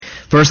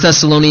1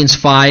 Thessalonians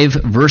 5,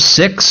 verse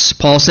 6,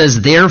 Paul says,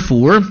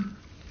 "Therefore,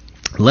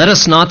 let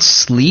us not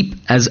sleep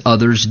as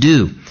others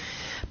do,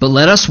 but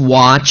let us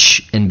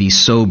watch and be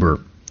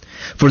sober.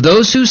 For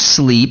those who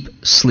sleep,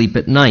 sleep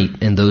at night,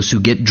 and those who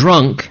get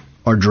drunk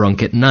are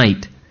drunk at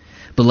night.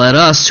 But let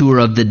us who are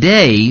of the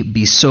day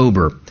be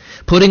sober,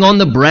 putting on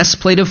the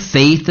breastplate of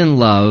faith and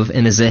love,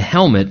 and as a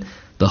helmet,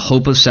 the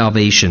hope of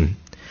salvation.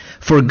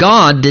 For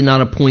God did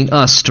not appoint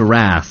us to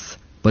wrath,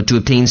 but to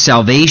obtain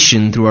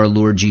salvation through our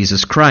Lord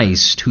Jesus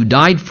Christ, who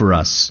died for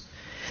us,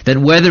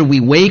 that whether we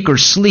wake or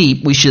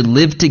sleep, we should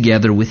live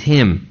together with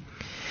him.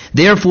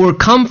 Therefore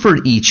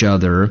comfort each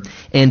other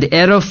and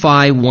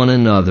edify one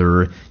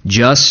another,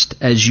 just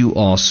as you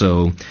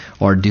also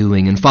are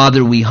doing." And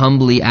Father, we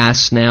humbly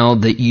ask now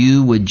that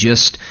you would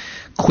just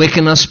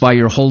quicken us by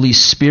your Holy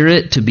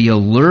Spirit to be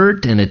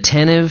alert and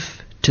attentive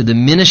to the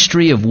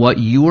ministry of what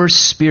your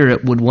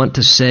Spirit would want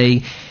to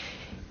say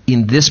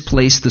in this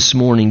place this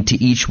morning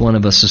to each one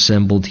of us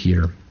assembled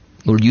here.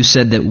 Lord, you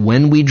said that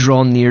when we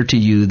draw near to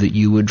you, that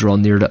you would draw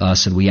near to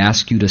us, and we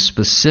ask you to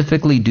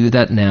specifically do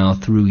that now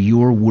through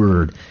your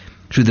word,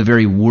 through the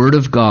very word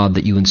of God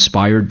that you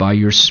inspired by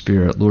your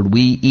Spirit. Lord,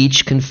 we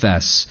each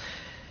confess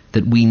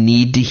that we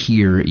need to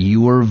hear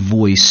your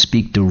voice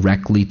speak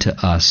directly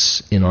to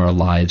us in our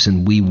lives,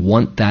 and we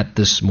want that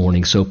this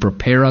morning. So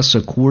prepare us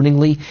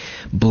accordingly.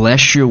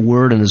 Bless your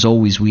word, and as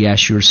always, we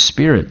ask your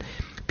Spirit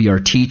be our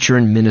teacher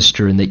and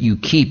minister, and that you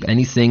keep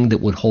anything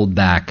that would hold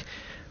back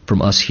from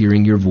us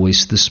hearing your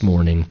voice this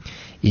morning.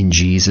 In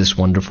Jesus'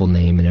 wonderful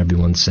name, and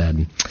everyone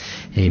said,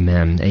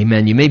 amen.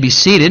 Amen. You may be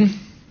seated.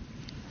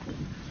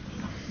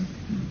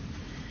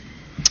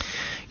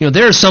 You know,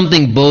 there is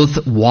something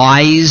both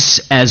wise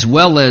as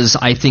well as,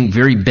 I think,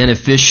 very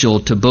beneficial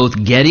to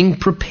both getting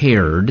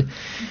prepared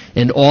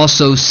and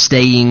also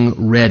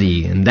staying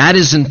ready. And that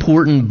is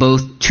important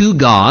both to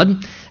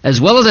God as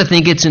well as I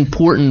think it's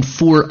important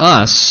for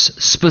us,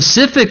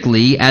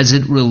 specifically as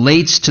it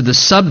relates to the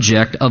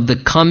subject of the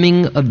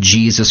coming of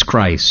Jesus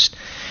Christ.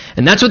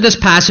 And that's what this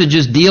passage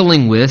is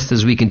dealing with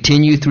as we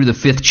continue through the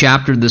 5th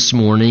chapter this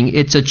morning.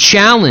 It's a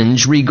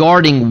challenge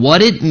regarding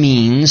what it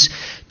means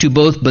to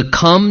both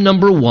become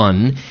number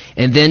one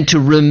and then to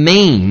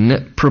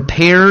remain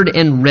prepared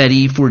and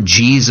ready for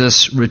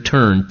Jesus'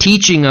 return,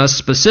 teaching us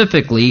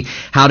specifically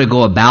how to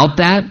go about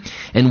that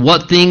and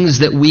what things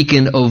that we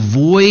can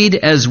avoid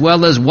as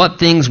well as what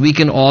things we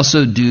can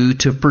also do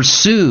to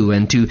pursue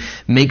and to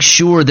make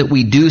sure that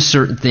we do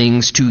certain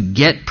things to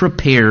get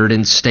prepared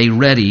and stay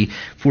ready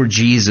for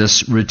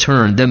Jesus'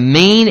 return. The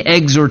main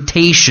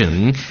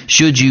exhortation,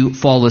 should you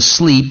fall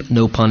asleep,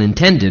 no pun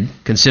intended,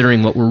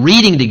 considering what we're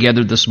reading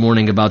together this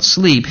morning about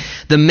sleep,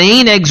 the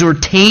main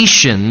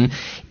exhortation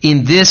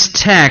in this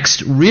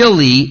text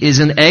really is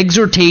an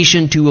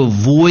exhortation to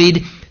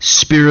avoid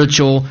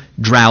spiritual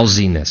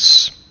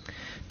drowsiness.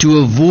 To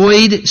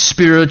avoid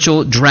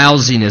spiritual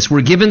drowsiness.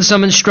 We're given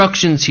some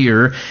instructions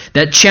here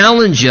that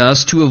challenge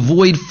us to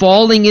avoid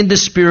falling into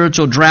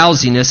spiritual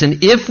drowsiness.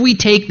 And if we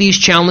take these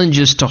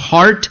challenges to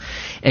heart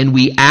and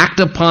we act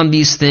upon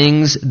these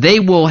things, they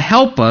will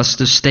help us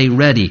to stay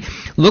ready.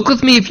 Look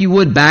with me, if you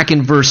would, back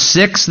in verse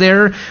 6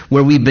 there,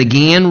 where we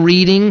began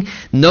reading.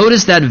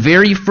 Notice that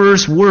very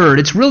first word.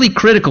 It's really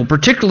critical,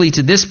 particularly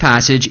to this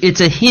passage.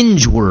 It's a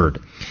hinge word.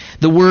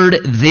 The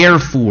word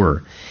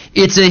therefore.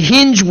 It's a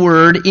hinge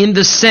word in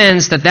the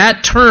sense that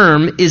that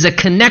term is a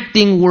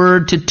connecting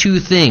word to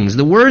two things.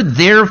 The word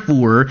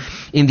therefore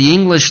in the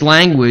English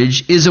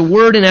language is a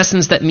word in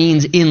essence that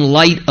means in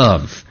light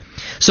of.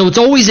 So it's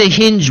always a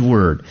hinge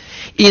word.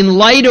 In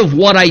light of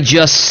what I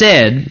just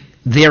said,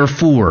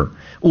 therefore.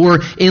 Or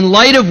in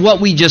light of what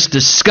we just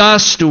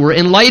discussed, or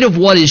in light of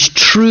what is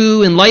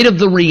true, in light of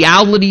the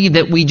reality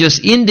that we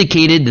just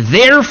indicated,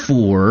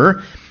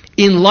 therefore,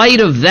 in light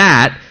of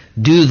that,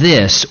 do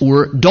this,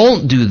 or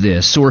don't do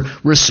this, or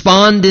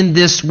respond in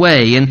this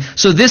way. And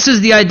so this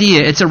is the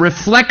idea. It's a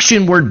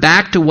reflection word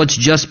back to what's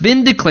just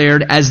been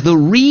declared as the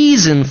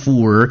reason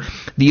for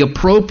the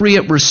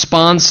appropriate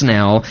response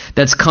now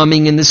that's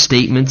coming in the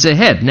statements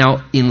ahead.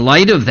 Now, in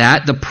light of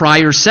that, the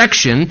prior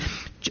section,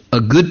 a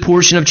good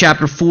portion of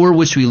chapter 4,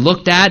 which we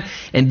looked at,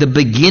 and the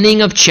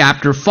beginning of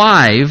chapter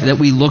 5 that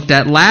we looked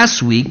at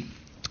last week,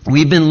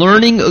 we've been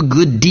learning a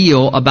good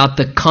deal about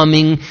the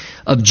coming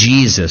of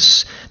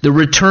Jesus, the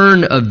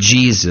return of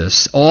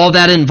Jesus. All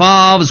that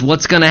involves,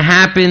 what's going to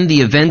happen,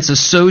 the events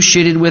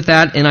associated with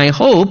that, and I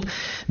hope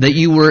that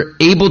you were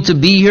able to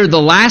be here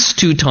the last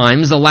two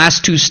times, the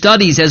last two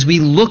studies, as we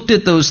looked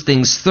at those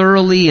things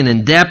thoroughly and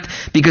in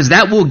depth, because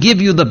that will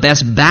give you the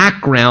best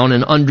background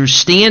and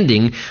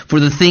understanding for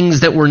the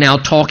things that we're now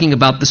talking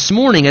about this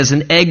morning as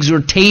an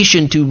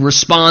exhortation to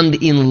respond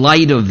in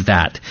light of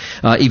that.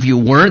 If you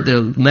weren't,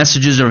 the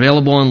messages are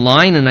available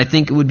online, and I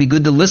think it would be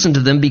good to listen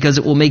to them because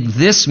it will make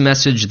this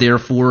message,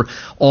 therefore,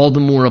 all the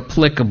more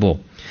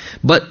applicable.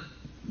 But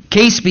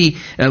Case be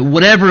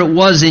whatever it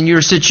was in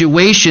your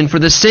situation, for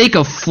the sake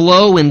of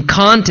flow and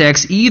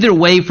context, either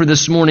way for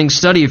this morning's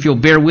study, if you'll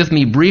bear with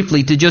me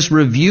briefly, to just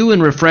review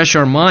and refresh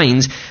our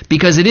minds,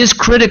 because it is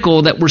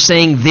critical that we're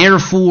saying,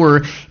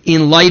 therefore,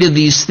 in light of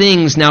these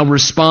things, now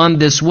respond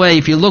this way.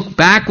 If you look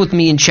back with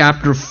me in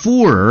chapter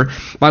 4,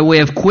 by way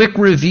of quick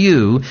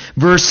review,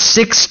 verse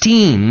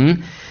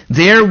 16,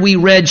 there we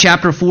read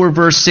chapter 4,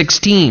 verse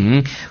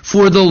 16,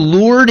 "For the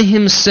Lord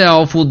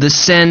himself will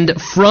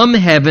descend from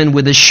heaven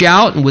with a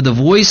shout and with the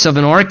voice of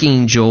an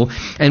archangel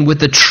and with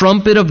the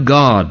trumpet of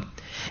God.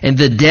 And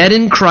the dead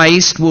in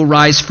Christ will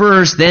rise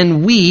first.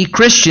 Then we,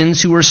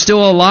 Christians who are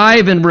still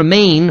alive and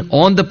remain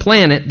on the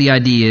planet," the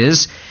idea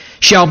is,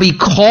 "shall be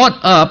caught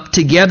up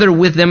together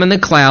with them in the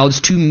clouds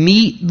to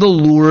meet the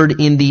Lord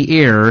in the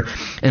air,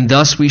 and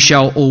thus we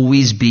shall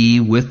always be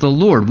with the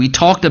Lord." We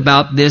talked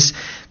about this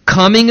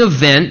coming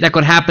event that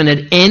could happen at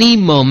any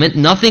moment.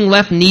 Nothing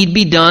left need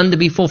be done to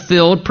be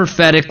fulfilled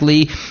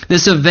prophetically.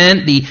 This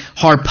event, the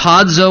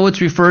harpazo, it's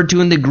referred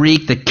to in the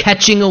Greek, the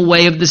catching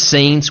away of the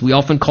saints. We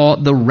often call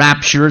it the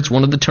rapture. It's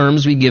one of the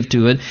terms we give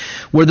to it.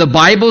 Where the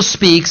Bible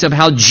speaks of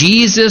how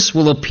Jesus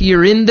will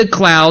appear in the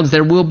clouds.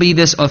 There will be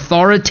this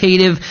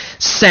authoritative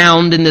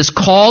sound and this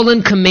call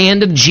and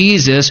command of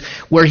Jesus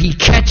where he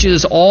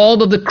catches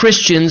all of the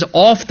Christians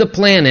off the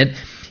planet.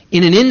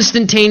 In an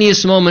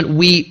instantaneous moment,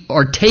 we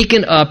are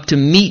taken up to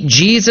meet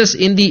Jesus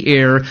in the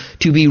air,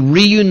 to be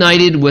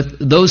reunited with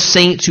those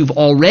saints who've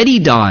already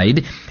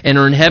died and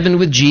are in heaven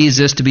with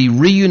Jesus, to be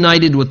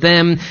reunited with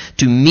them,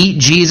 to meet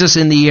Jesus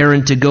in the air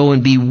and to go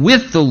and be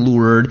with the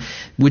Lord,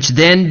 which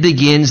then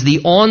begins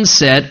the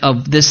onset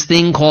of this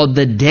thing called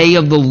the Day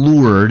of the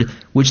Lord,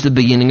 which the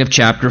beginning of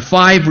chapter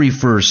 5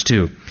 refers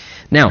to.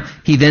 Now,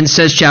 he then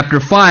says, chapter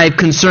 5,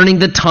 concerning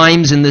the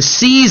times and the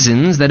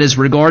seasons, that is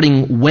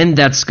regarding when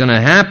that's going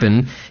to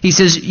happen, he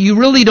says, "You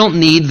really don't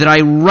need that I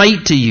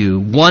write to you."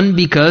 One,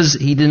 because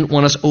he didn't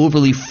want us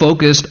overly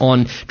focused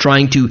on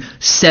trying to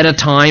set a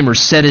time or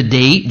set a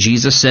date.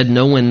 Jesus said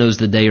no one knows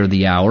the day or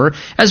the hour.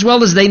 As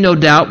well as they no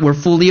doubt were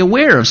fully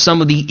aware of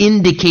some of the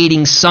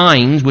indicating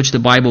signs which the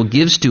Bible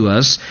gives to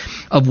us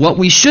of what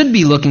we should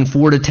be looking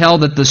for to tell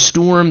that the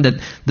storm, that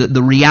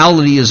the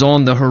reality is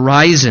on the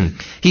horizon.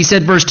 He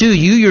said, verse 2,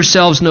 "You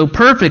yourselves know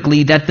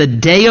perfectly that the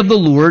day of the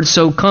Lord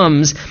so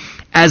comes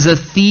as a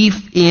thief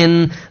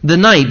in the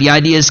night." The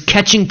idea is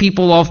catching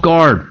people off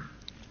guard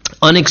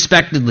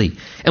unexpectedly.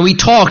 And we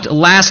talked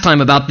last time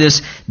about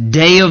this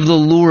Day of the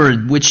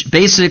Lord, which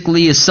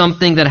basically is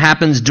something that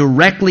happens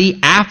directly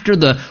after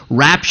the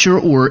rapture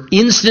or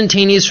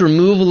instantaneous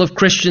removal of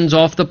Christians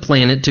off the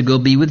planet to go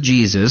be with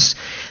Jesus.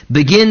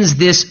 Begins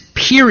this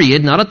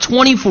period, not a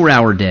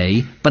 24-hour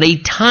day, but a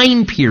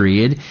time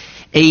period,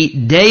 a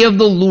day of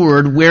the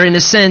Lord where, in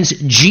a sense,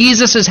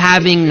 Jesus is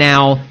having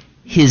now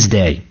his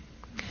day.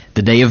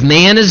 The day of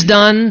man is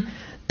done.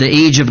 The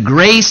age of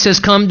grace has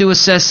come to a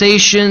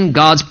cessation.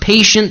 God's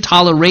patient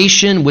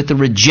toleration with the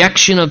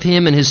rejection of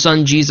him and his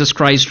son Jesus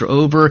Christ are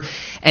over.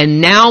 And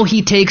now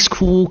he takes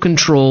full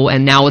control,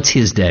 and now it's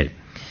his day.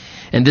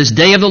 And this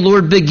Day of the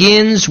Lord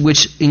begins,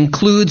 which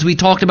includes, we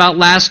talked about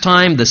last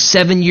time, the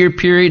 7-year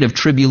period of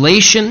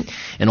tribulation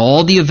and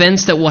all the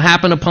events that will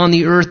happen upon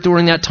the earth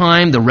during that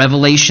time, the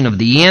revelation of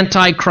the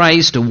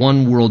Antichrist, a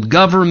one-world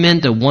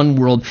government, a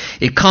one-world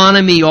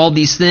economy, all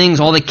these things,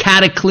 all the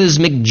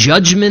cataclysmic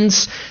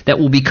judgments that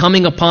will be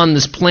coming upon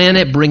this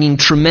planet, bringing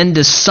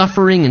tremendous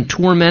suffering and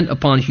torment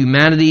upon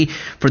humanity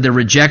for their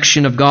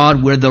rejection of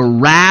God, where the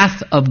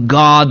wrath of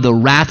God, the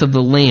wrath of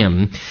the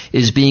Lamb,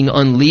 is being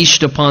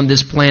unleashed upon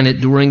this planet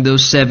during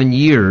those 7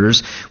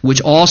 years,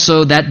 which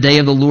also that Day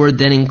of the Lord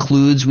then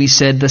includes, we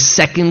said, the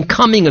second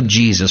coming of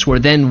Jesus, where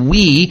then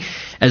we,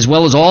 as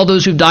well as all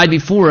those who've died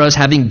before us,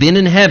 having been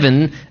in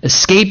heaven,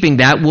 escaping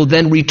that, will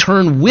then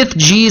return with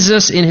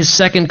Jesus in his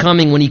second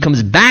coming when he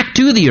comes back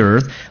to the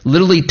earth,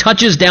 literally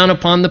touches down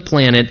upon the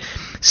planet,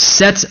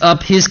 sets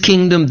up his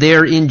kingdom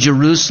there in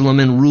Jerusalem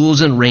and rules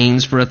and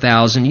reigns for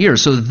 1,000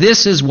 years. So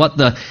this is what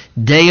the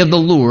Day of the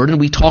Lord, and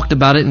we talked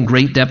about it in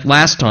great depth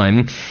last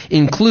time,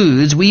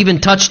 includes. We even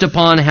touched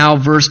upon how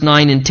verse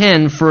 9 and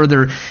 10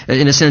 further,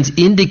 in a sense,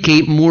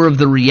 indicate more of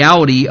the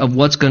reality of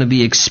what's going to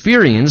be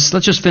experienced.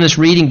 Let's just finish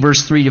reading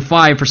verse 3 to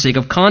 5 for sake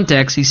of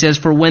context. He says,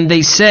 "For when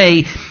they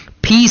say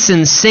peace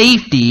and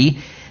safety,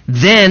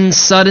 then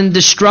sudden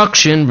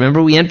destruction,"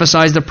 remember we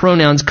emphasize the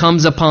pronouns,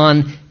 "comes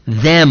upon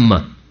them,"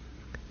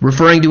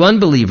 referring to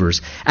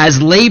unbelievers,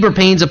 "as labor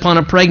pains upon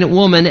a pregnant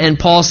woman," and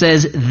Paul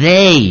says,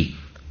 "they,"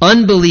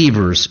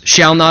 unbelievers,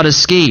 "shall not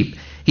escape."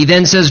 He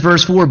then says,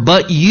 verse 4,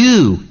 "But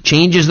you,"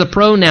 changes the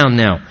pronoun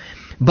now,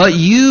 "But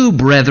you,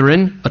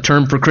 brethren," a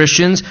term for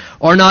Christians,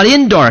 "are not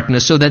in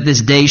darkness, so that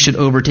this day should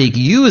overtake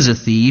you as a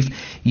thief.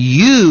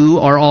 You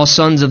are all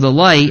sons of the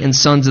light and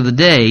sons of the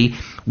day.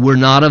 We're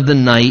not of the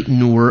night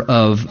nor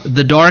of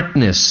the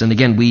darkness." And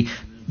again, we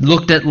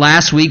looked at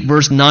last week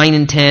verse 9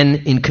 and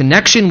 10 in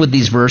connection with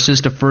these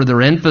verses to further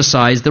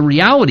emphasize the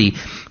reality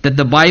that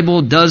the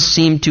Bible does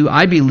seem to,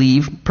 I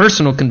believe,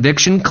 personal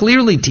conviction,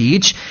 clearly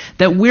teach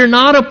that we're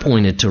not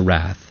appointed to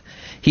wrath.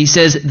 He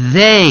says,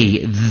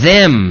 they,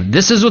 them.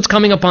 This is what's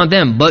coming upon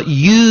them. But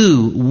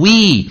you,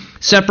 we,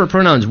 separate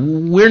pronouns.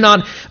 We're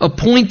not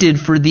appointed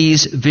for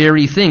these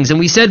very things. And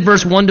we said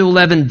verse 1 to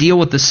 11 deal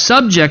with the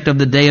subject of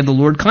the day of the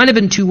Lord kind of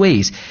in two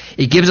ways.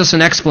 It gives us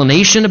an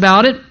explanation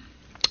about it,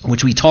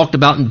 which we talked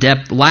about in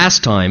depth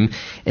last time.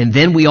 And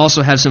then we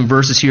also have some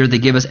verses here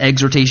that give us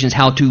exhortations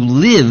how to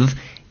live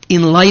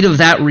in light of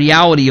that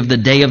reality of the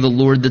day of the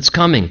Lord that's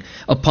coming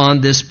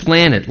upon this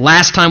planet.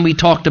 Last time we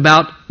talked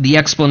about the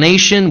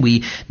explanation.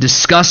 We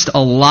discussed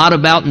a lot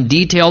about in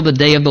detail the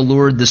day of the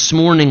Lord. This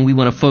morning we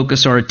want to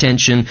focus our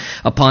attention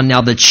upon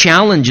now the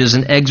challenges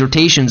and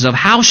exhortations of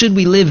how should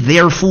we live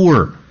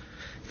therefore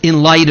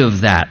in light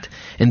of that.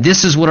 And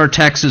this is what our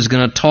text is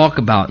going to talk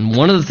about. And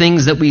one of the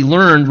things that we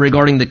learned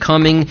regarding the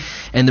coming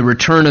and the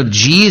return of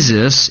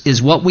Jesus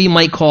is what we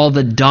might call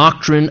the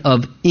doctrine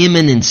of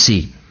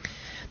imminency.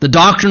 The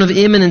doctrine of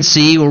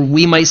imminency, or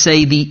we might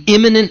say the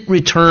imminent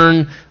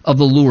return of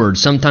the Lord.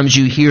 Sometimes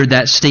you hear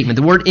that statement.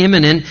 The word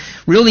imminent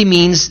really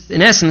means,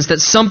 in essence,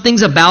 that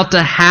something's about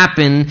to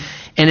happen,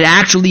 and it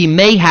actually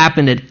may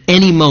happen at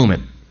any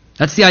moment.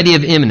 That's the idea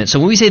of imminent. So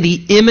when we say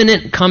the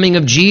imminent coming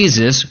of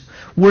Jesus,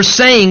 we're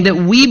saying that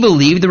we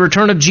believe the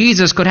return of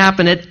Jesus could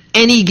happen at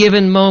any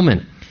given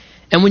moment.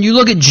 And when you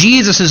look at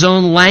Jesus'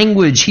 own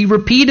language, he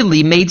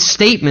repeatedly made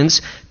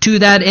statements to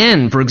that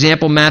end. For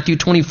example, Matthew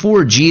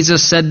 24,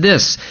 Jesus said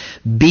this,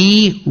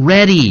 "Be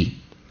ready,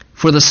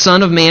 for the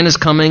Son of Man is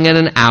coming at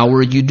an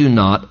hour you do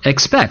not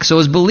expect." So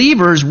as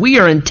believers, we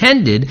are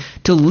intended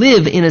to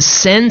live in a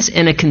sense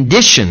and a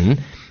condition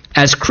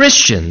as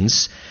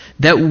Christians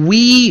that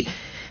we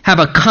have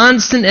a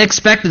constant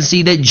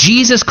expectancy that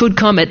Jesus could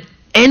come at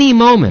any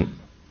moment,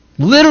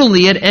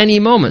 literally at any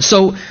moment.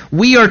 So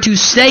we are to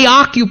stay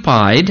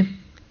occupied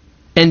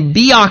and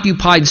be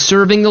occupied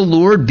serving the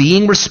Lord,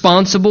 being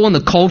responsible in the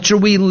culture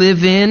we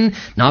live in,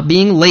 not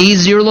being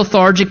lazy or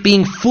lethargic,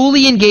 being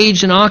fully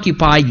engaged and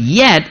occupied,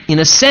 yet, in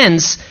a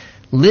sense,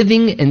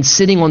 living and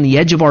sitting on the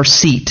edge of our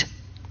seat,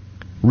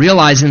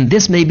 realizing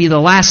this may be the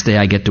last day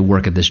I get to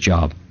work at this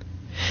job.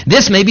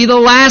 This may be the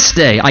last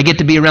day I get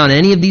to be around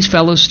any of these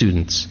fellow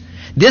students.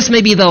 This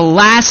may be the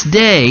last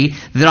day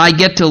that I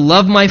get to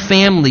love my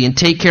family and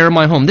take care of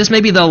my home. This may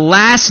be the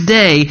last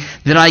day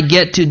that I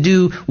get to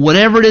do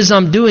whatever it is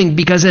I'm doing,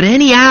 because at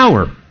any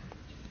hour,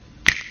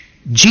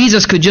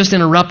 Jesus could just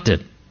interrupt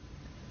it.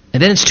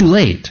 And then it's too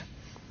late.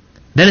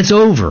 Then it's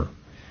over.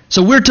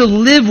 So we're to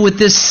live with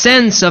this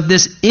sense of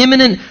this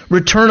imminent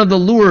return of the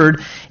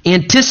Lord,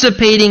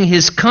 anticipating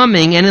His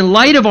coming, and in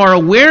light of our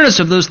awareness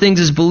of those things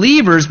as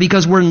believers,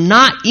 because we're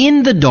not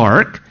in the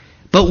dark,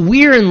 but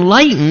we're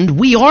enlightened,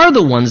 we are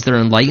the ones that are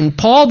enlightened.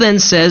 Paul then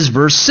says,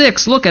 verse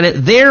 6, look at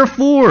it,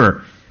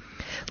 "Therefore,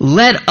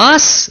 let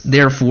us,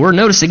 therefore,"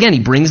 notice again, he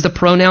brings the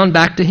pronoun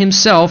back to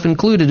himself,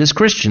 included as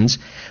Christians,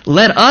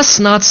 "let us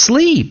not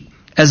sleep,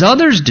 as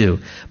others do,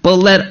 but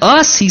let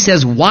us," he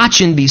says, "watch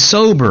and be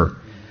sober.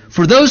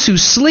 For those who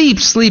sleep,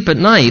 sleep at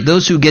night.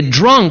 Those who get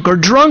drunk are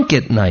drunk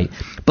at night.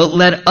 But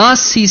let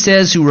us," he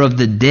says, "who are of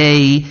the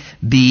day,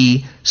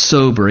 be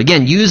sober."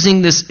 Again,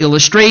 using this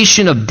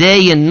illustration of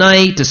day and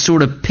night to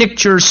sort of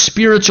picture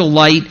spiritual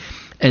light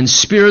and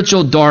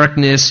spiritual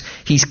darkness,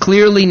 he's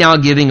clearly now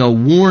giving a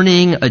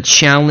warning, a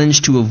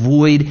challenge to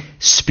avoid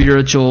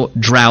spiritual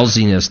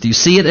drowsiness. Do you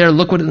see it there?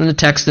 Look what in the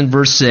text in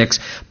verse 6.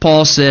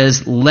 Paul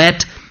says,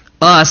 "Let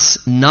us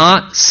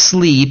not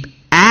sleep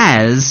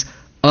as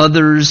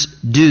others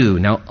do."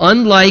 Now,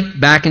 unlike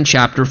back in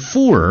chapter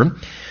 4,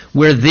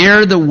 where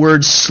there the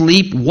word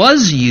sleep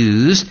was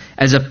used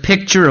as a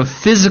picture of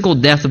physical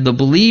death of the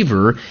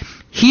believer,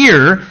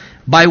 here,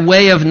 by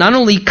way of not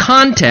only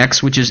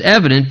context, which is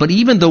evident, but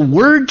even the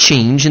word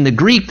change in the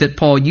Greek that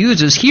Paul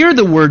uses, here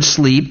the word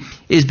sleep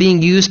is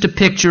being used to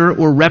picture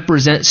or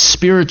represent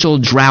spiritual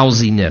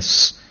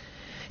drowsiness.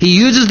 He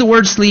uses the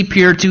word sleep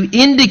here to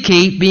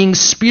indicate being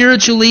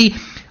spiritually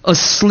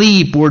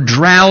asleep or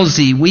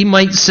drowsy. We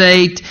might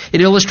say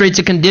it illustrates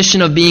a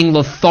condition of being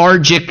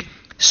lethargic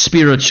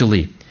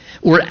spiritually,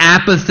 or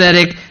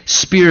apathetic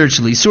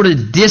spiritually, sort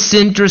of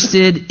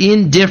disinterested,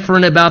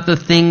 indifferent about the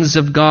things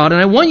of God.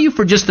 And I want you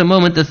for just a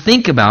moment to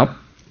think about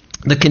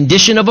the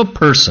condition of a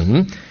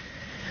person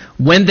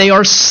when they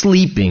are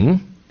sleeping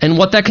and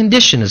what that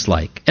condition is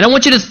like. And I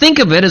want you to think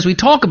of it, as we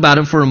talk about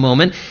it for a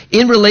moment,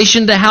 in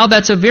relation to how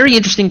that's a very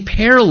interesting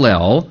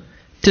parallel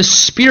to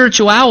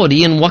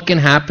spirituality and what can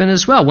happen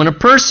as well. When a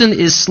person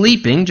is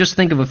sleeping, just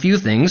think of a few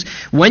things.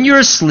 When you're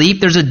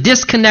asleep, there's a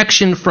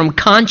disconnection from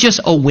conscious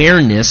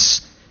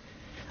awareness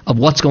of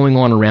what's going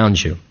on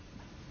around you.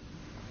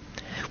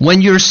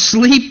 When you're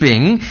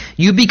sleeping,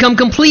 you become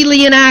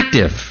completely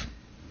inactive.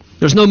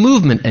 There's no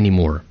movement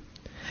anymore.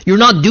 You're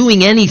not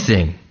doing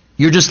anything.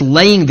 You're just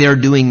laying there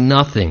doing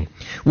nothing.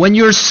 When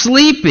you're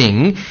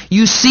sleeping,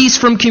 you cease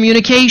from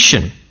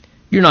communication.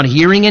 You're not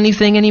hearing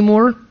anything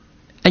anymore,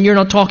 and you're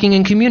not talking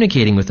and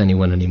communicating with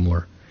anyone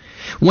anymore.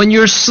 When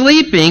you're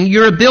sleeping,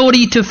 your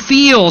ability to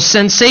feel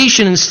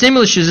sensation and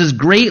stimulus is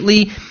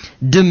greatly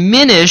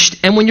diminished,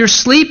 and when you're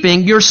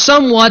sleeping, you're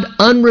somewhat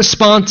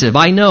unresponsive.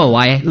 I know.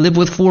 I live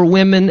with 4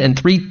 women and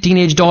 3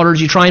 teenage daughters.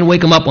 You try and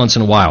wake them up once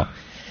in a while.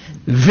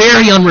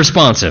 Very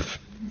unresponsive.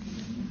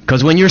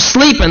 Because when you're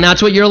sleeping,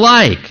 that's what you're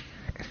like.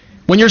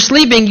 When you're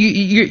sleeping,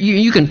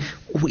 you can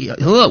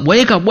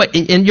wake up,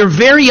 and you're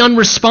very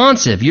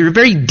unresponsive. You're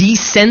very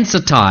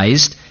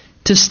desensitized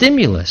to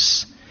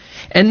stimulus.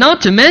 And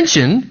not to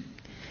mention,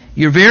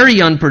 you're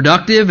very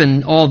unproductive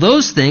and all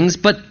those things,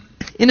 but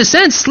in a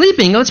sense,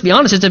 sleeping, let's be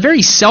honest, it's a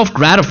very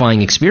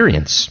self-gratifying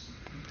experience.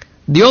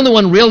 The only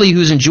one really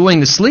who's enjoying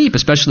the sleep,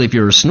 especially if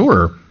you're a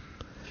snorer,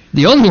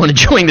 the only one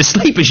enjoying the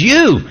sleep is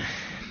you.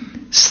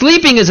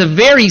 Sleeping is a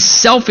very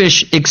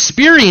selfish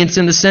experience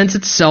in the sense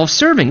it's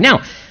self-serving.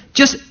 Now,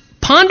 just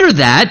ponder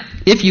that,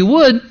 if you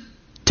would.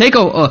 Take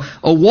a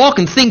walk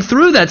and think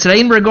through that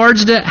today in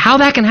regards to how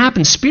that can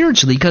happen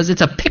spiritually, because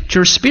it's a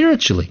picture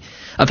spiritually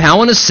of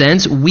how, in a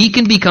sense, we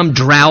can become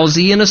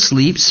drowsy and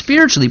asleep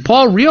spiritually.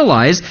 Paul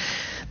realized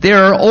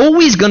there are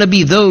always going to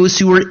be those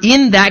who are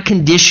in that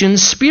condition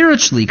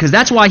spiritually, because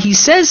that's why he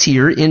says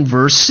here in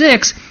verse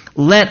 6,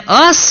 let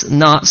us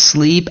not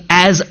sleep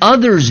as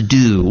others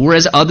do, or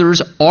as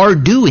others are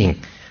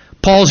doing.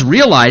 Paul's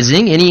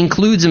realizing, and he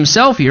includes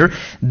himself here,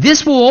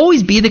 this will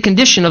always be the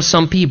condition of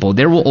some people.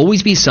 There will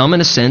always be some,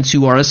 in a sense,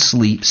 who are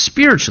asleep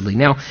spiritually.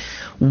 Now,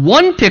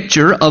 one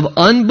picture of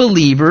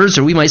unbelievers,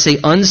 or we might say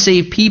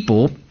unsaved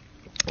people,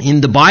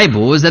 in the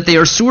Bible is that they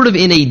are sort of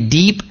in a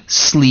deep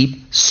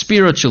sleep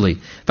spiritually.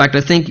 In fact,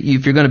 I think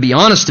if you're going to be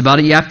honest about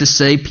it, you have to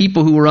say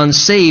people who are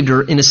unsaved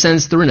are, in a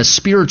sense, they're in a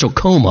spiritual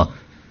coma.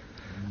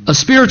 A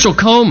spiritual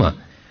coma,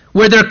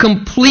 where they're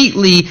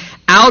completely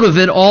out of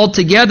it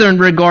altogether in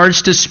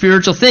regards to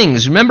spiritual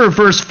things. Remember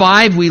verse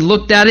 5, we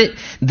looked at it.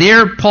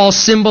 There Paul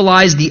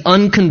symbolized the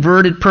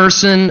unconverted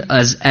person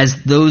as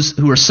those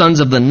who are sons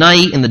of the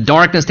night in the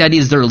darkness. That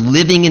is, they're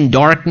living in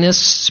darkness,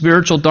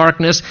 spiritual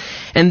darkness.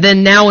 And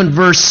then now in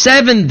verse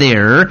 7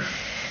 there,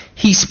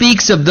 he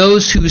speaks of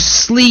those who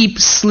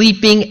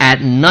sleeping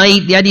at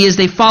night. The idea is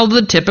they follow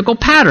the typical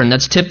pattern.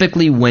 That's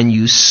typically when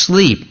you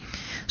sleep.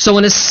 So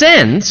in a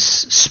sense,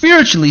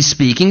 spiritually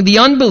speaking, the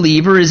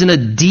unbeliever is in a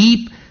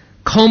deep,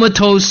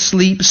 comatose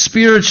sleep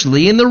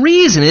spiritually. And the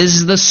reason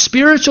is the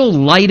spiritual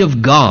light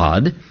of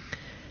God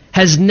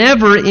has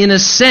never, in a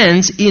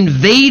sense,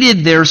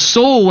 invaded their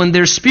soul and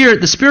their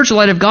spirit. The spiritual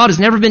light of God has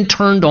never been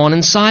turned on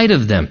inside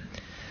of them.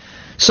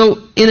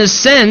 So, in a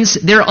sense,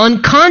 they're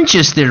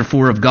unconscious,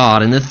 therefore, of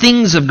God and the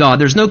things of God.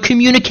 There's no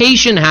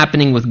communication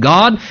happening with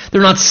God.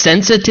 They're not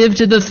sensitive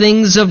to the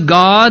things of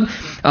God.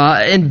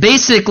 And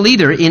basically,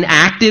 they're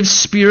inactive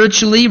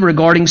spiritually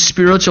regarding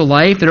spiritual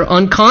life. They're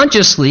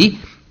unconsciously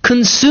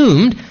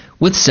consumed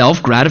with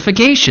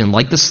self-gratification,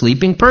 like the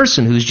sleeping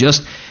person who's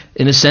just,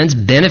 in a sense,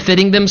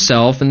 benefiting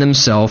themselves and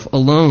themselves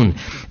alone.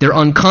 They're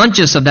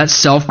unconscious of that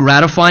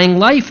self-gratifying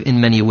life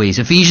in many ways.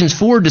 Ephesians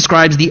 4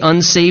 describes the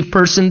unsaved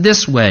person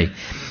this way.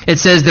 It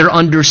says their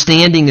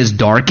understanding is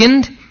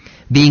darkened,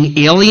 being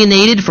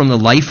alienated from the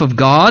life of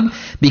God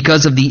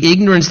because of the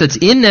ignorance that's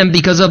in them,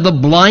 because of the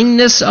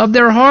blindness of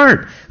their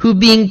heart, who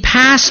being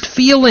past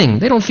feeling,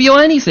 they don't feel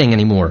anything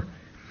anymore,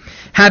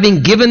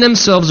 having given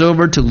themselves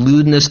over to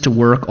lewdness, to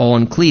work all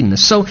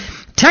uncleanness. So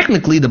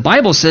technically the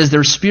Bible says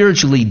they're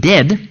spiritually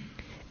dead,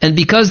 and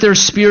because they're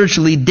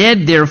spiritually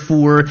dead,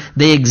 therefore,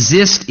 they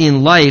exist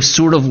in life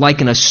sort of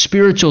like in a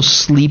spiritual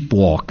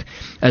sleepwalk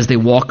as they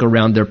walk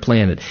around their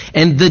planet.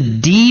 And the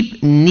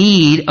deep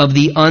need of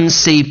the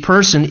unsaved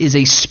person is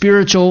a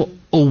spiritual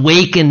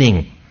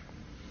awakening.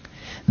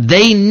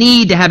 They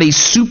need to have a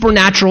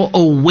supernatural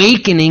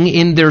awakening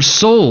in their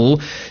soul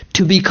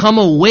to become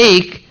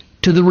awake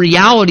to the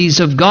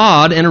realities of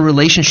God and a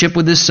relationship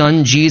with His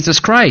Son, Jesus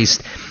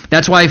Christ.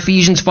 That's why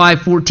Ephesians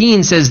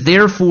 5:14 says,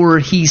 therefore,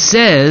 he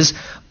says,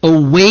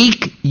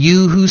 awake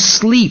you who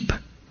sleep.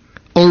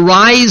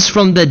 Arise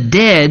from the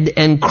dead,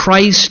 and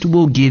Christ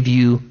will give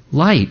you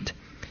light.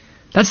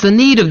 That's the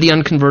need of the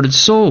unconverted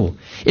soul.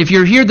 If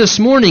you're here this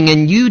morning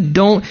and you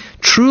don't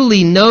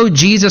truly know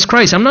Jesus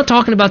Christ, I'm not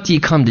talking about do you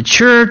come to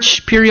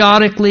church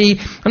periodically.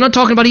 I'm not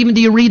talking about even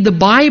do you read the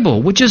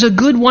Bible, which is a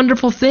good,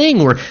 wonderful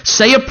thing, or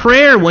say a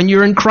prayer when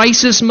you're in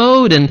crisis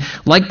mode and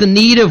like the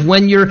need of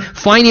when your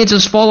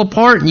finances fall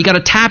apart and you got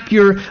to tap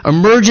your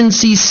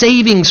emergency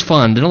savings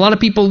fund. And a lot of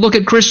people look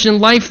at Christian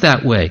life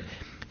that way.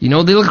 You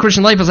know, they look at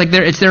Christian life as like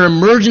it's their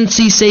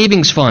emergency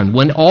savings fund.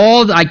 When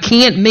I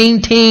can't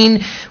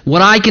maintain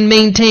what I can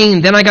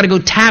maintain, then I got to go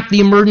tap the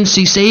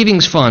emergency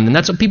savings fund. And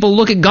that's what people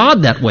look at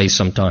God that way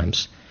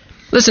sometimes.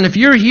 Listen, if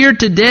you're here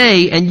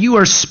today and you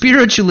are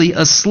spiritually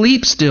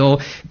asleep still,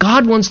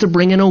 God wants to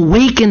bring an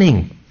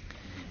awakening.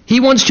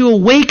 He wants to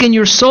awaken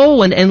your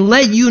soul and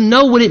let you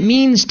know what it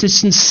means to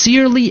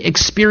sincerely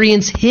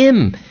experience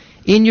Him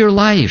in your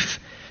life,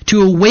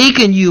 to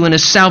awaken you in a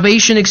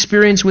salvation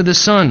experience with the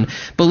Son.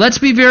 But let's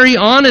be very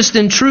honest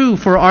and true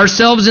for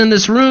ourselves in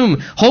this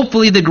room,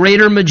 hopefully the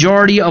greater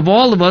majority of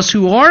all of us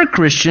who are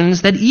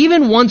Christians, that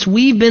even once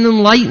we've been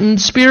enlightened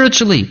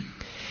spiritually,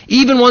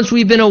 even once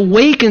we've been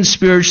awakened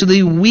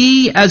spiritually,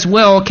 we as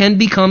well can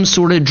become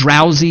sort of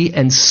drowsy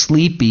and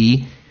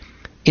sleepy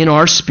in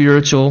our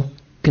spiritual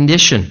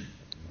condition.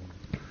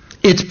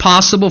 It's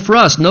possible for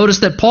us. Notice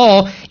that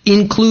Paul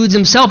includes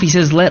himself. He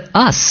says, let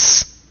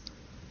us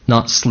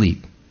not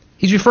sleep.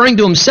 He's referring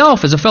to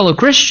himself as a fellow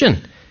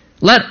Christian.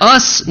 Let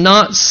us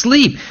not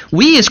sleep.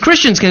 We as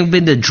Christians can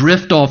begin to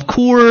drift off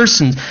course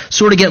and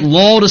sort of get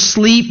lulled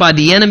asleep by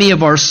the enemy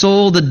of our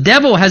soul. The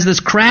devil has this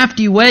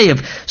crafty way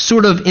of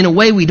sort of, in a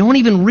way we don't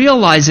even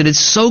realize it, it's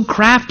so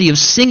crafty, of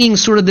singing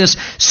sort of this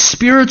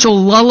spiritual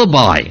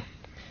lullaby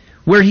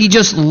where he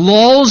just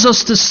lulls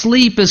us to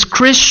sleep as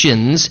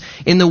Christians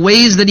in the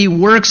ways that he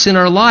works in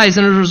our lives.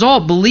 And as a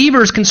result,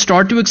 believers can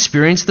start to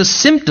experience the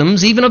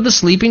symptoms even of the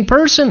sleeping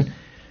person,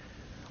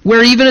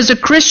 where even as a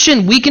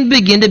Christian, we can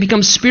begin to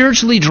become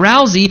spiritually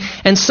drowsy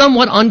and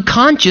somewhat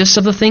unconscious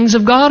of the things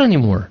of God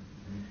anymore.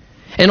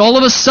 And all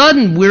of a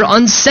sudden, we're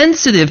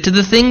unsensitive to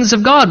the things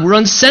of God. We're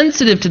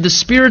unsensitive to the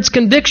Spirit's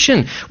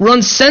conviction. We're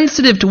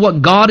unsensitive to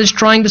what God is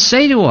trying to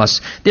say to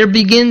us. There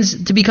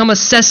begins to become a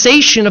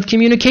cessation of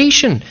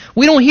communication.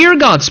 We don't hear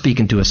God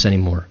speaking to us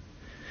anymore.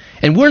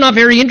 And we're not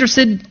very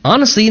interested,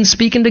 honestly, in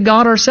speaking to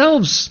God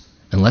ourselves,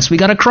 unless we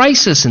got a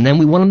crisis, and then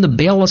we want Him to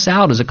bail us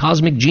out as a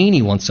cosmic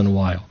genie once in a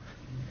while.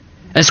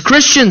 As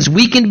Christians,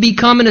 we can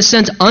become, in a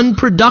sense,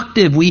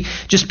 unproductive. We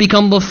just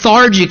become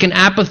lethargic and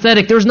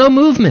apathetic. There's no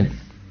movement.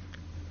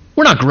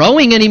 We're not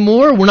growing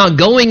anymore. We're not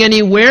going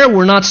anywhere.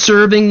 We're not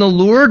serving the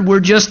Lord. We're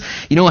just,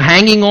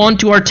 hanging on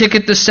to our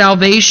ticket to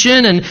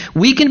salvation. And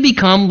we can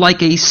become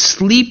like a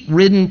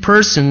sleep-ridden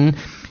person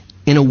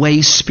in a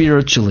way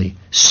spiritually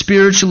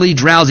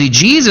drowsy.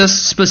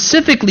 Jesus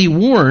specifically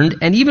warned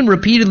and even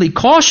repeatedly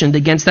cautioned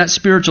against that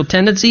spiritual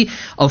tendency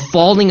of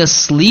falling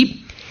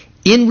asleep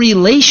in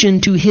relation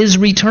to His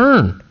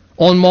return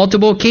on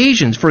multiple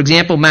occasions. For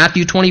example,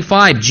 Matthew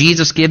 25,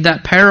 Jesus gave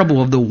that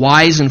parable of the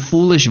wise and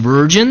foolish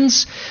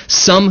virgins,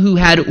 some who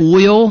had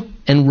oil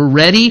and were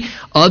ready,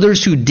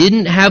 others who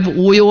didn't have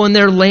oil in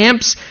their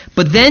lamps.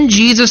 But then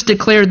Jesus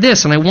declared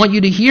this, and I want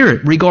you to hear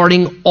it,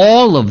 regarding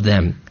all of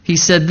them. He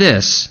said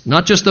this,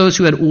 not just those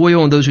who had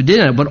oil and those who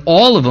didn't, but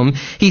all of them.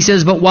 He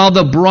says, but while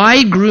the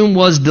bridegroom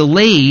was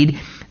delayed,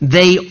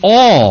 they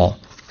all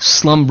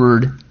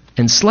slumbered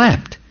and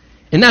slept.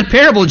 In that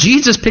parable,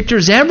 Jesus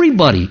pictures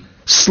everybody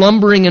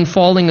slumbering and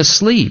falling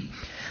asleep.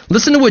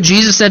 Listen to what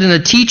Jesus said in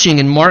a teaching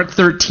in Mark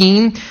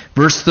 13,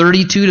 verse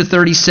 32 to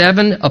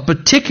 37, a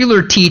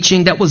particular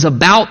teaching that was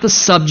about the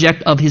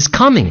subject of His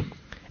coming.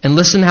 And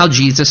listen how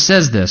Jesus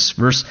says this.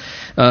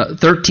 Chapter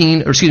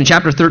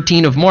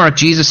 13 of Mark,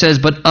 Jesus says,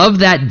 but of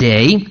that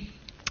day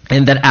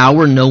and that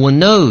hour no one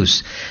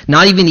knows,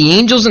 not even the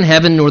angels in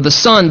heaven nor the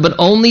Son, but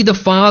only the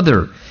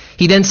Father.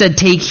 He then said,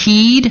 take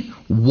heed,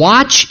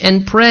 watch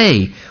and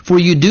pray, for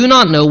you do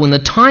not know when the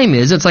time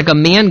is. It's like a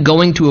man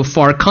going to a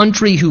far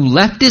country who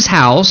left his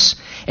house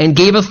and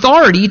gave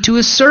authority to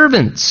his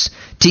servants,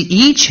 to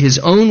each his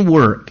own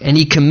work. And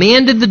he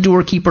commanded the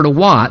doorkeeper to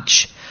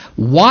watch.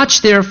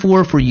 Watch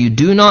therefore, for you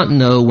do not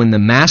know when the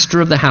master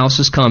of the house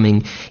is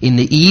coming, in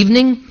the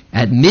evening,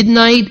 at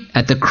midnight,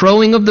 at the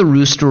crowing of the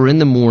rooster, or in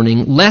the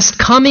morning, lest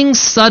coming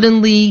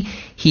suddenly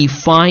he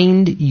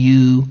find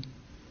you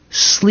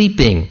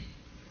sleeping.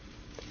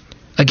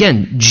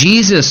 Again,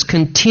 Jesus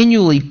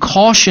continually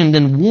cautioned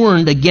and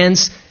warned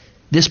against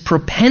this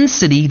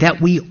propensity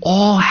that we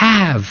all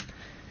have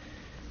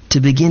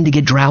to begin to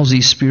get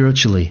drowsy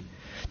spiritually,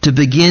 to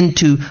begin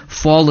to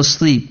fall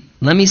asleep.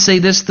 Let me say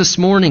this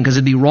morning, because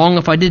it'd be wrong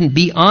if I didn't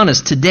be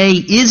honest. Today,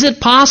 is it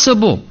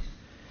possible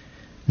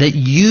that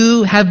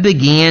you have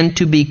began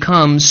to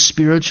become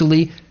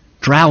spiritually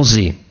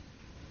drowsy?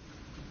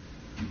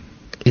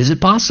 Is it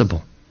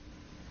possible?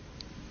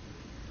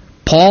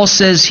 Paul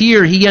says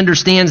here he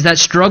understands that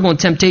struggle and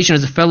temptation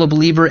as a fellow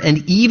believer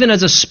and even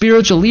as a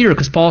spiritual leader,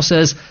 because Paul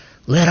says,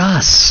 let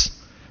us.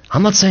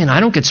 I'm not saying I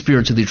don't get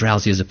spiritually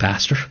drowsy as a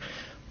pastor.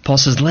 Paul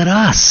says, let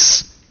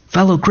us,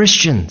 fellow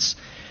Christians.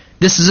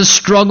 This is a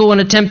struggle and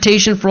a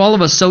temptation for all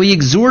of us. So he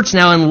exhorts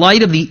now, in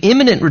light of the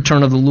imminent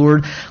return of the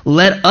Lord,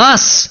 let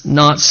us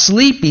not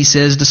sleep, he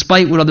says,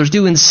 despite what others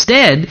do.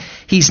 Instead,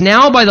 he's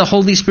now, by the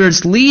Holy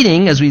Spirit's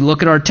leading, as we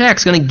look at our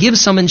text, going to give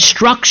some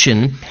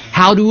instruction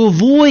how to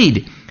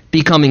avoid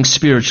becoming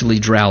spiritually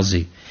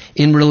drowsy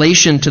in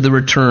relation to the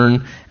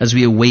return as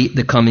we await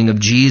the coming of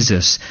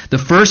Jesus. The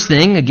first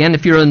thing, again,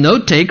 if you're a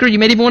note taker, you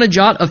may even want to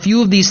jot a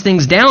few of these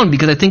things down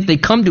because I think they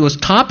come to us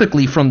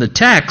topically from the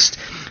text.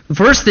 The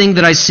first thing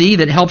that I see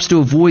that helps to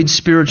avoid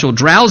spiritual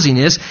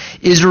drowsiness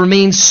is to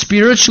remain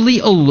spiritually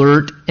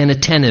alert and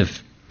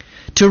attentive.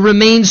 To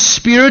remain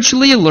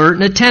spiritually alert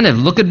and attentive.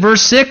 Look at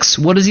verse 6.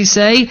 What does he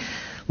say?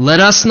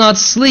 Let us not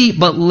sleep,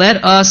 but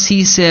let us,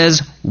 he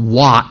says,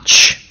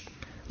 watch.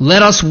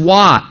 Let us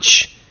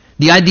watch.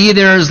 The idea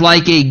there is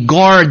like a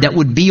guard that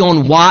would be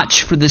on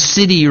watch for the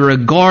city or a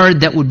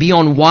guard that would be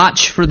on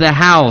watch for the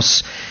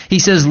house. He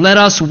says, let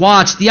us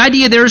watch. The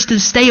idea there is to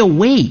stay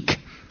awake,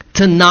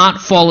 to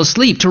not fall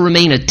asleep, to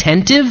remain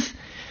attentive,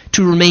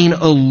 to remain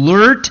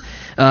alert,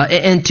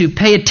 and to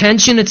pay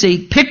attention. It's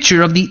a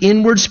picture of the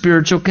inward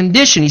spiritual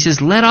condition. He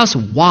says, let us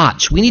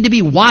watch. We need to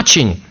be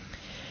watching.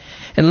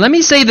 And let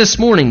me say this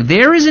morning,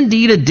 there is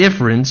indeed a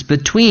difference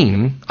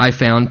between, I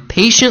found,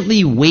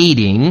 patiently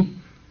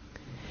waiting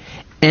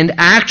and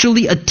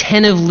actually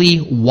attentively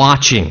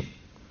watching.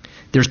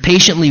 There's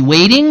patiently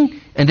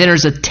waiting, and then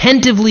there's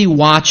attentively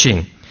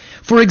watching.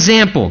 For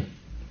example,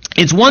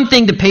 it's one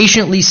thing to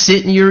patiently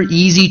sit in your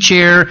easy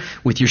chair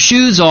with your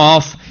shoes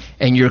off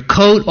and your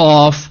coat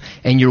off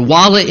and your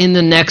wallet in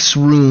the next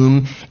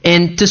room,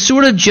 and to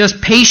sort of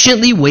just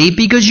patiently wait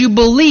because you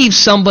believe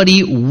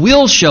somebody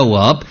will show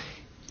up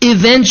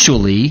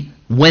eventually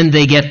when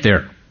they get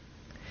there.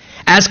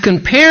 As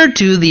compared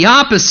to the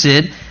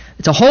opposite,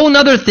 it's a whole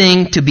other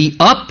thing to be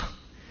up,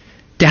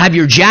 to have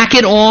your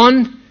jacket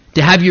on,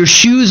 to have your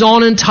shoes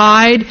on and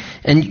tied,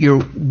 and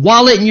your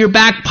wallet in your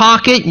back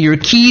pocket, and your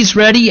keys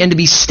ready, and to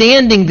be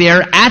standing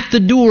there at the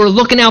door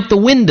looking out the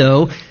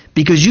window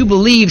because you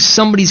believe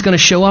somebody's going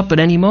to show up at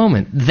any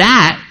moment.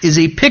 That is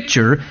a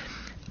picture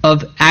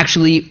of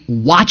actually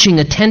watching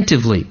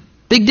attentively.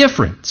 Big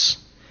difference.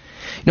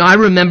 You know, I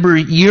remember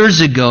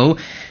years ago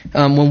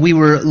when we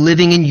were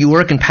living in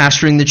York and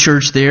pastoring the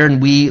church there,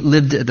 and we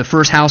lived at the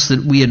first house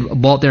that we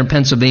had bought there in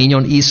Pennsylvania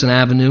on Easton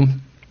Avenue.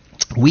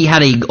 We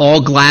had a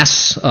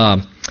all-glass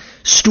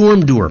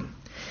storm door.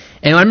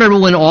 And I remember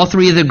when all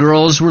three of the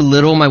girls were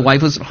little, my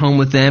wife was at home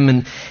with them,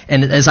 and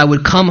as I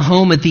would come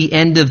home at the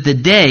end of the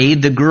day,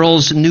 the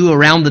girls knew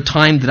around the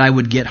time that I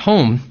would get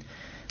home.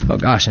 Oh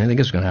gosh, I think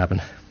it's going to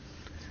happen.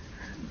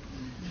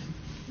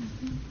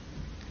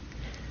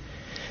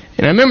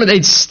 And I remember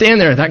they'd stand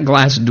there at that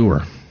glass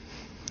door.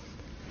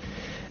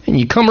 And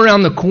you come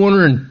around the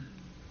corner and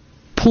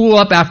pull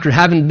up after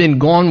having been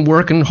gone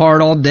working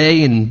hard all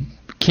day and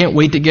can't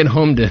wait to get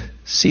home to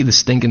see the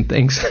stinking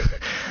things.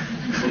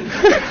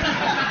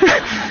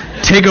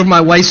 Take over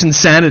my wife's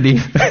insanity.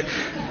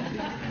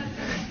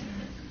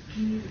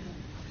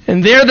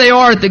 And there they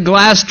are at the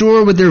glass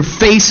door with their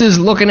faces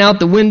looking out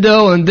the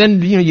window, and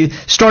then you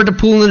start to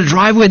pull in the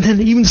driveway, and then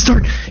they even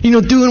start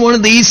doing one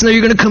of these, and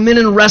you're going to come in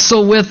and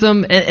wrestle with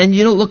them, and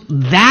look,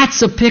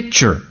 that's a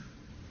picture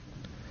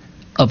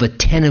of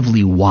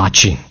attentively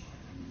watching.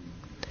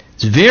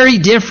 It's very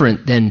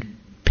different than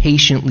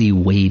patiently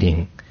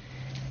waiting.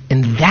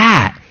 And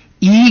that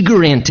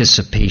eager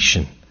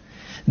anticipation,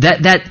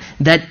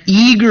 that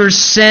eager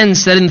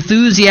sense, that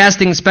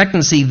enthusiastic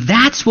expectancy,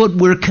 that's what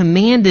we're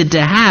commanded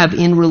to have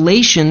in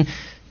relation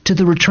to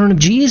the return of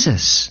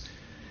Jesus.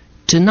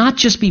 To not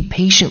just be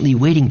patiently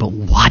waiting, but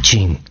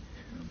watching.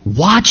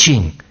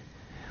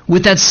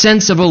 With that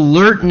sense of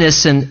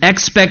alertness and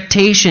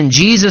expectation.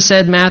 Jesus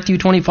said, Matthew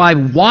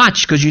 25,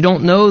 watch, because you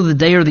don't know the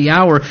day or the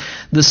hour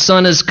the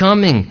Son is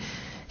coming.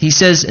 He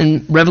says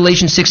in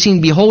Revelation 16,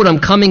 behold, I'm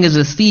coming as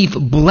a thief.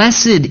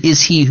 Blessed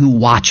is he who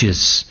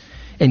watches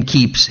and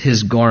keeps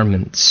his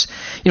garments.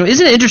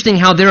 Isn't it interesting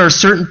how there are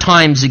certain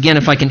times, again,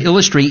 if I can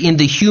illustrate, in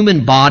the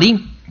human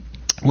body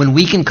when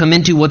we can come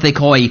into what they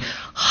call a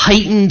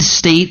heightened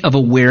state of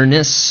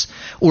awareness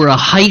or a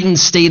heightened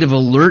state of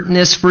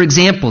alertness. For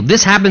example,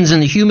 this happens in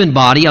the human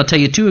body, I'll tell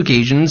you two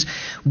occasions,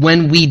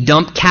 when we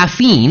dump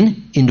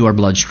caffeine into our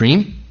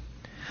bloodstream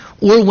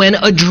or when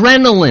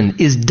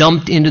adrenaline is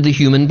dumped into the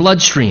human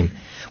bloodstream.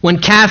 When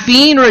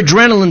caffeine or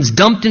adrenaline is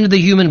dumped into the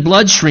human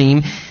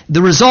bloodstream,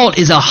 the result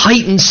is a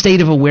heightened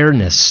state of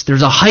awareness.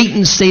 There's a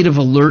heightened state of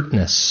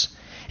alertness.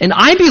 And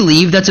I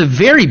believe that's a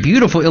very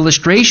beautiful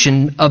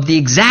illustration of the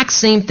exact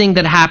same thing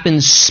that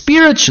happens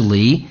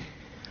spiritually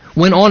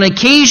when on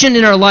occasion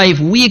in our life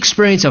we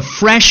experience a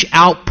fresh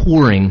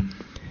outpouring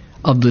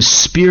of the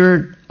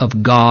Spirit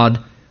of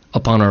God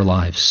upon our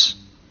lives.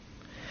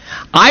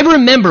 I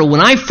remember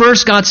when I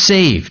first got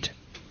saved,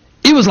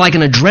 it was like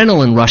an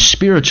adrenaline rush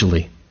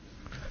spiritually.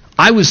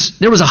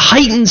 There was a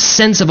heightened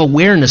sense of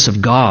awareness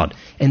of God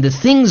and the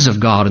things of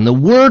God and the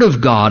Word of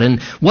God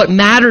and what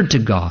mattered to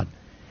God.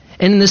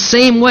 And in the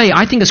same way,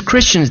 I think as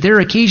Christians, there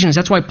are occasions,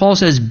 that's why Paul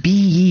says, be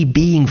ye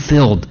being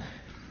filled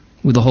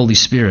with the Holy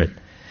Spirit.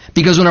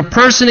 Because when a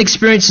person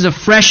experiences a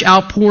fresh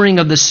outpouring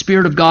of the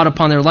Spirit of God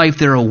upon their life,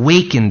 they're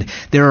awakened,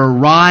 they're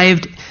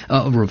revived,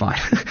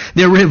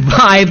 they're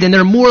revived, and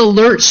they're more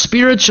alert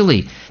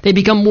spiritually. They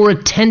become more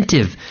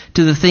attentive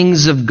to the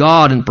things of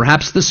God. And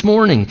perhaps this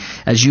morning,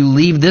 as you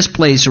leave this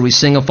place or we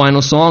sing a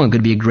final song, it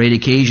could be a great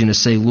occasion to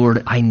say,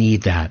 Lord, I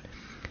need that.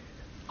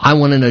 I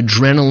want an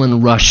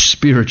adrenaline rush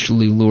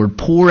spiritually, Lord.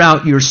 Pour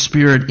out your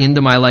Spirit into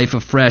my life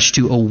afresh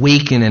to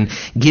awaken and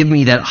give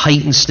me that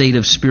heightened state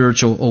of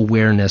spiritual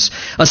awareness.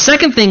 A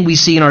second thing we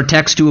see in our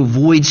text to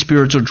avoid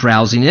spiritual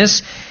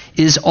drowsiness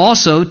is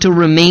also to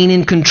remain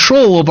in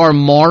control of our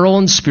moral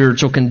and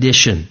spiritual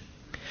condition.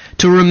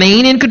 To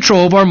remain in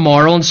control of our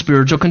moral and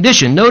spiritual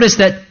condition. Notice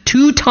that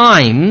 2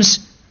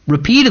 times,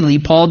 repeatedly,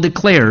 Paul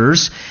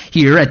declares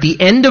here at the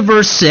end of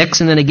verse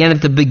 6 and then again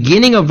at the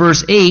beginning of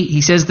verse 8,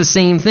 he says the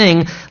same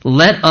thing,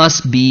 let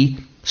us be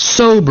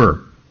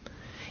sober.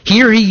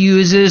 Here he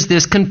uses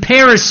this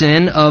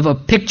comparison of a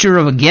picture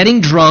of a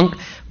getting drunk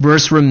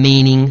versus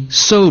remaining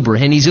sober.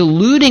 And he's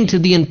alluding to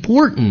the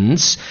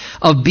importance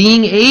of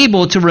being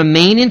able to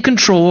remain in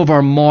control of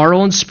our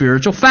moral and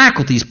spiritual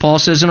faculties. Paul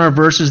says in our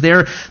verses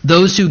there,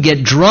 those who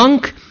get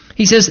drunk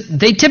He says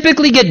they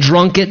typically get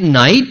drunk at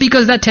night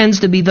because that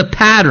tends to be the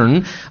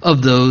pattern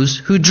of those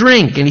who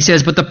drink. And he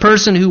says, but the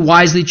person who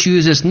wisely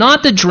chooses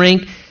not to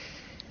drink,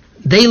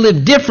 they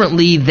live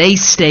differently, they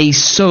stay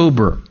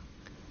sober.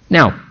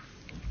 Now,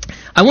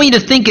 I want you to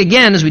think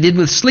again, as we did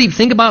with sleep,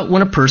 think about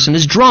when a person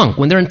is drunk,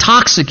 when they're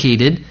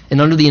intoxicated and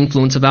under the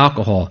influence of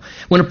alcohol.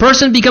 When a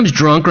person becomes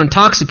drunk or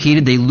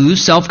intoxicated, they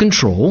lose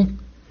self-control.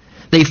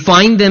 They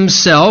find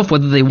themselves,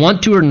 whether they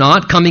want to or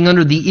not, coming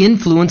under the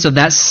influence of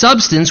that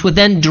substance, which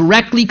then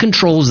directly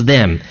controls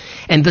them.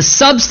 And the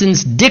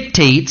substance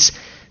dictates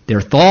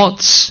their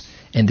thoughts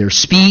and their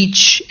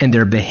speech and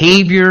their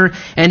behavior,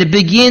 and it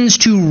begins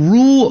to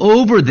rule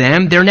over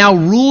them. They're now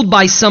ruled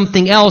by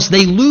something else.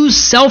 They lose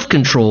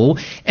self-control,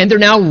 and they're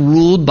now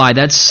ruled by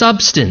that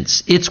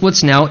substance. It's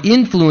what's now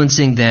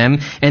influencing them,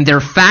 and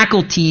their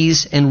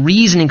faculties and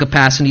reasoning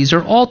capacities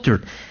are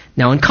altered.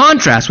 Now, in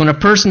contrast, when a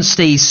person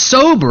stays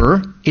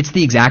sober, it's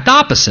the exact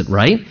opposite,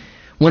 right?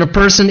 When a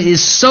person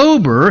is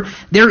sober,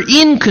 they're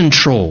in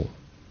control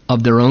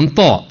of their own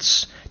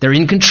thoughts. They're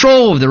in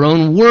control of their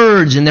own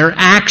words and their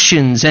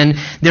actions, and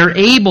they're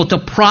able to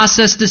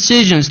process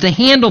decisions, to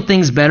handle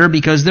things better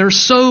because they're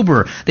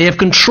sober. They have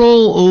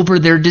control over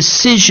their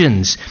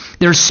decisions,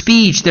 their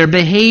speech, their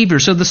behavior.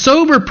 So the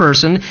sober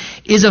person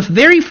is a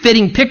very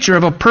fitting picture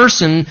of a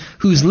person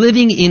who's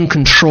living in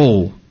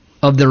control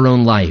of their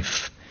own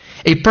life.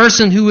 A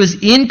person who is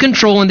in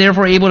control and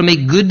therefore able to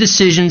make good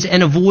decisions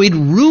and avoid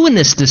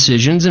ruinous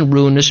decisions and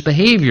ruinous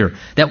behavior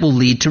that will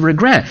lead to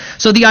regret.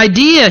 So the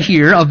idea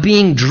here of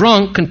being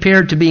drunk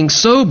compared to being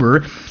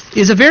sober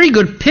is a very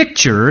good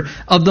picture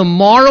of the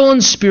moral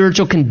and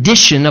spiritual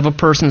condition of a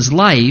person's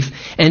life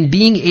and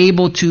being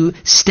able to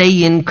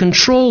stay in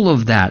control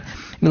of that.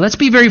 I mean, let's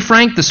be very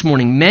frank this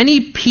morning.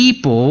 Many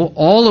people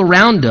all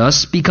around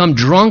us become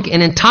drunk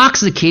and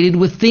intoxicated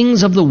with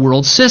things of the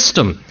world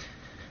system.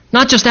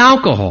 Not just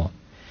alcohol.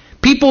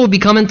 People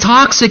become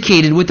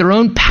intoxicated with their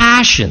own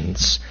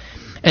passions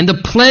and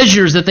the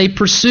pleasures that they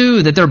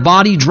pursue, that their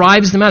body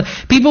drives them out.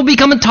 People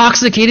become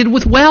intoxicated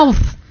with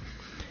wealth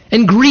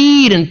and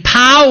greed and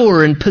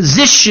power and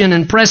position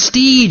and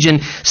prestige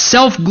and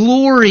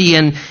self-glory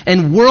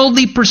and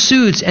worldly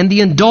pursuits and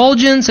the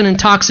indulgence and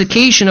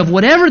intoxication of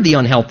whatever the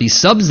unhealthy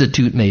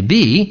substitute may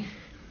be.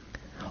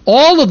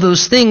 All of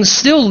those things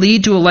still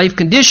lead to a life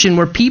condition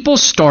where people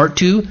start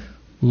to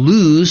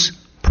lose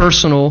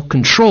personal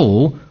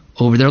control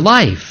over their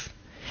life.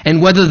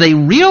 And whether they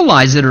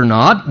realize it or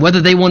not, whether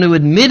they want to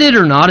admit it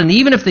or not, and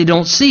even if they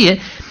don't see it,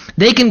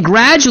 they can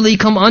gradually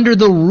come under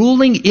the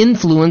ruling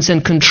influence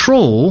and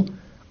control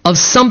of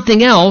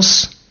something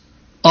else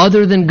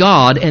other than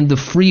God and the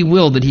free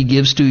will that He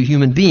gives to a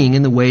human being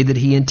in the way that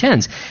He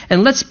intends.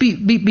 And let's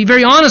be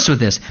very honest with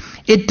this.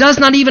 It does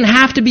not even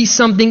have to be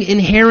something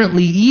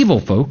inherently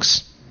evil,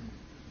 folks.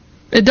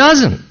 It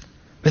doesn't.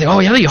 They think, oh,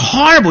 yeah, you're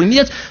horrible. I mean,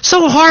 that's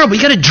so horrible.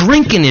 You got a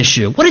drinking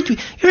issue.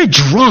 You're a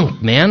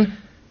drunk, man.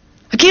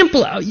 I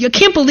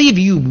can't believe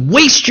you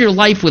waste your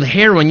life with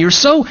heroin. You're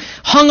so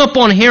hung up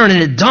on heroin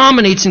and it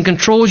dominates and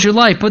controls your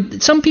life.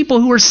 But some people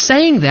who are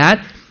saying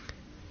that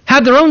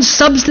have their own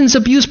substance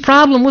abuse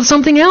problem with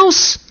something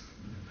else.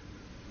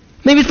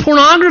 Maybe it's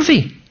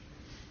pornography.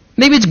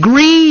 Maybe it's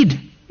greed.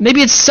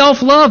 Maybe it's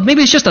self-love.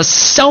 Maybe it's just a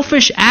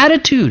selfish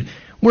attitude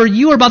where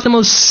you are about the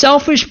most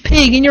selfish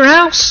pig in your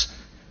house.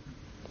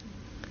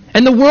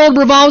 And the world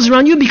revolves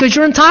around you because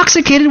you're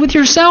intoxicated with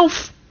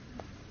yourself.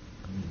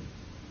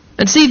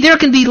 And see, there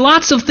can be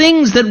lots of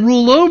things that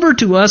rule over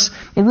to us.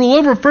 1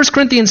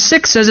 Corinthians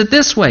 6 says it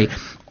this way.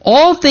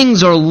 All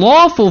things are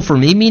lawful for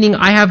me, meaning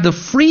I have the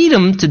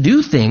freedom to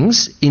do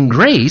things in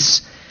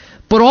grace,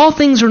 but all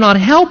things are not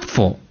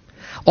helpful.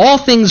 All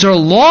things are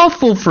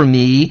lawful for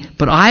me,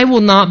 but I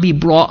will not be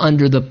brought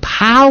under the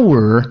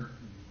power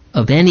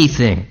of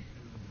anything.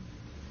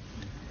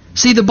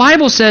 See, the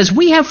Bible says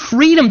we have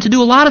freedom to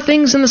do a lot of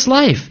things in this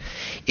life.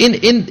 In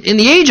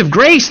the age of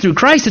grace through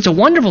Christ, it's a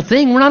wonderful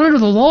thing. We're not under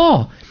the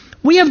law.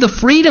 We have the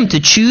freedom to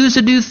choose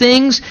to do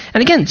things,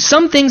 and again,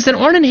 some things that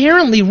aren't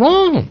inherently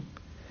wrong.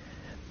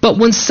 But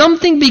when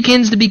something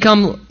begins to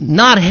become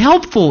not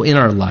helpful in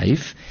our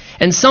life,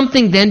 and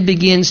something then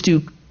begins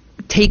to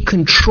take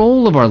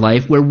control of our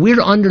life, where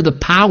we're under the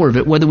power of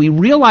it, whether we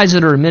realize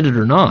it or admit it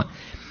or not,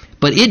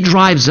 but it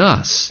drives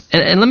us.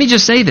 And let me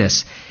just say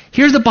this.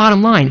 Here's the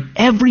bottom line.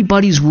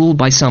 Everybody's ruled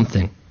by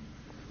something.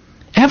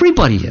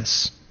 Everybody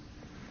is.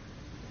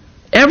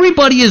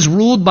 Everybody is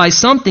ruled by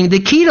something. The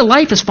key to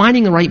life is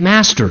finding the right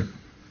master.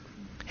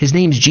 His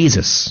name's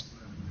Jesus.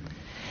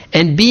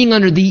 And being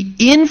under the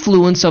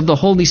influence of the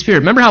Holy Spirit.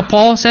 Remember how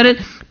Paul said it?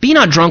 Be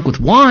not drunk with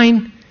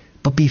wine,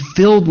 but be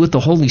filled with the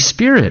Holy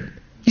Spirit.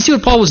 You see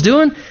what Paul was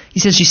doing?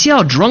 He says, you see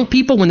how drunk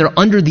people, when they're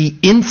under the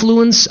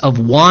influence of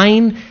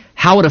wine,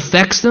 how it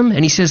affects them?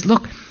 And he says,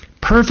 look,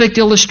 perfect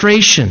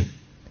illustration.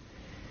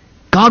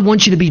 God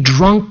wants you to be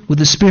drunk with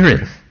the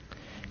Spirit.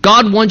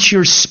 God wants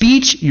your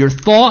speech, your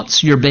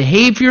thoughts, your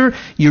behavior,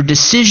 your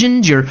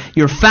decisions,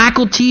 your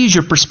faculties,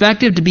 your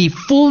perspective to be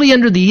fully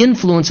under the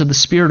influence of the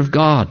Spirit of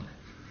God.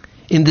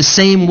 in the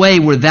same way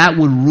where that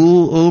would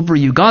rule over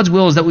you. God's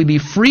will is that we be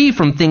free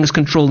from things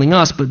controlling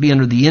us, but be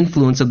under the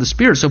influence of the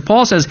Spirit. So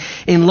Paul says,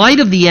 in light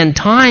of the end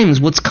times,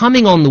 what's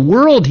coming on the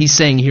world, he's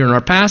saying here in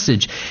our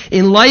passage,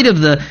 in light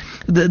of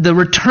the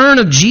return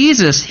of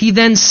Jesus, he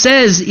then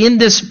says in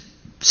this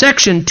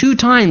section 2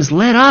 times,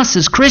 let us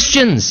as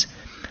Christians,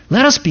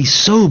 let us be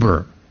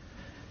sober.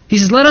 He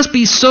says, let us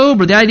be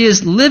sober. The idea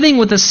is living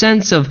with a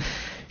sense of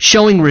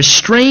showing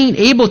restraint,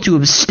 able to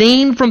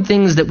abstain from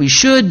things that we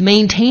should,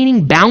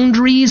 maintaining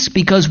boundaries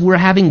because we're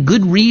having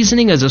good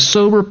reasoning as a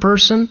sober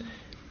person,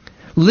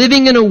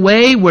 living in a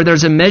way where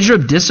there's a measure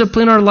of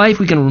discipline in our life,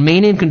 we can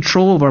remain in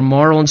control of our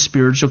moral and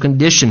spiritual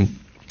condition.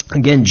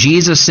 Again,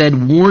 Jesus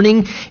said,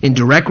 warning in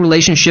direct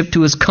relationship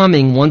to his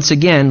coming. Once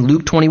again,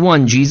 Luke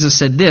 21, Jesus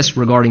said this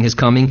regarding his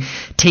coming,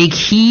 take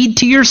heed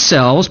to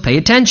yourselves, pay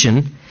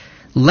attention,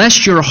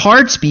 lest your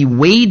hearts be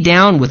weighed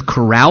down with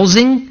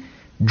carousing,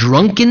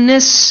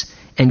 drunkenness,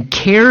 and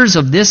cares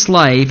of this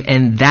life,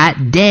 and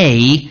that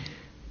day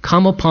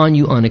come upon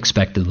you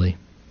unexpectedly.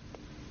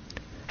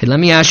 Hey, let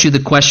me ask you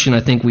the question I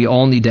think we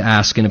all need to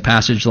ask in a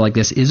passage like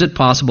this. Is it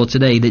possible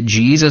today that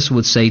Jesus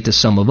would say to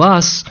some of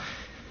us,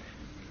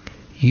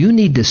 you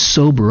need to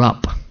sober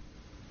up.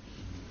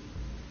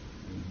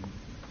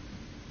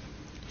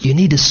 You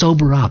need to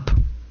sober up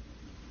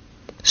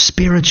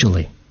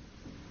spiritually.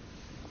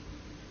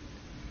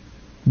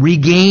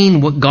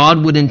 Regain what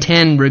God would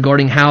intend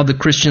regarding how the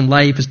Christian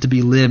life is to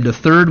be lived. A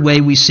third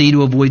way we see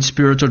to avoid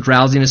spiritual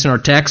drowsiness in our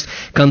text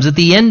comes at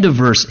the end of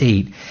verse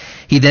 8.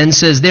 He then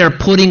says there,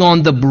 putting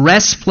on the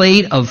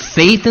breastplate of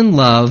faith and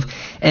love,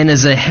 and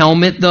as a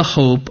helmet the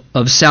hope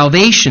of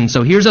salvation.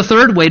 So here's a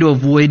third way to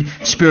avoid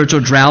spiritual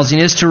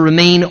drowsiness, to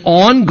remain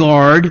on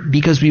guard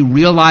because we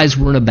realize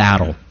we're in a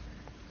battle.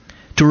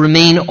 To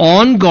remain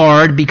on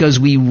guard because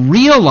we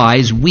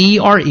realize we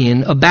are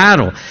in a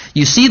battle.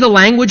 You see the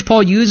language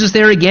Paul uses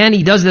there again?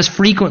 He does this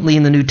frequently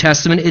in the New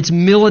Testament. It's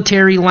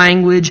military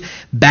language,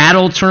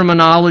 battle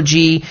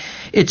terminology.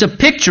 It's a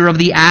picture of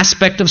the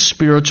aspect of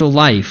spiritual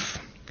life.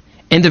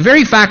 And the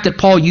very fact that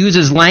Paul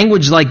uses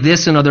language like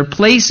this in other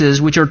places,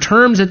 which are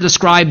terms that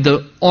describe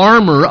the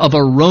armor of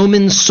a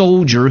Roman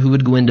soldier who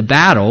would go into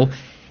battle,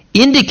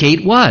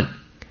 indicate what?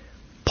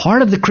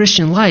 Part of the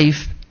Christian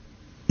life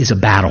is a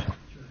battle.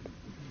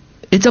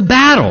 It's a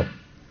battle.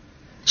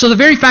 So the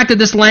very fact that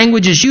this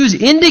language is used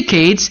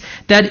indicates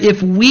that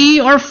if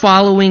we are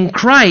following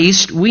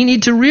Christ, we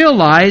need to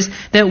realize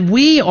that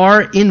we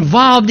are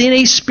involved in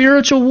a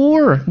spiritual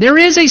war. There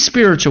is a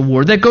spiritual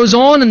war that goes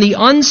on in the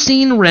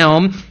unseen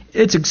realm.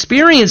 It's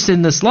experienced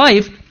in this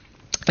life,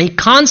 a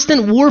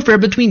constant warfare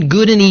between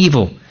good and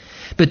evil,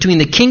 between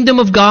the kingdom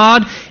of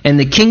God and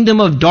the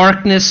kingdom of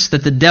darkness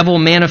that the devil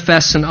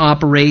manifests and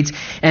operates,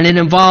 and it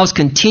involves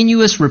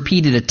continuous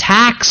repeated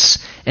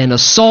attacks and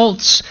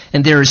assaults,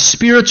 and there is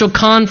spiritual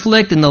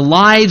conflict in the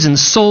lives and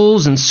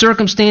souls and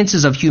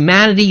circumstances of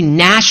humanity,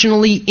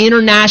 nationally,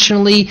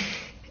 internationally,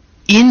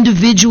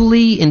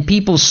 individually, in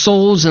people's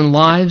souls and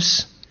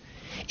lives,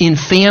 in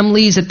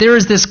families, that there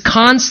is this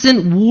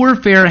constant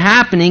warfare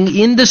happening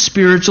in the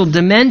spiritual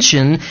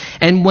dimension.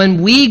 And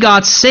when we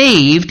got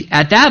saved,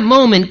 at that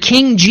moment,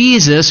 King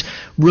Jesus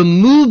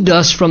removed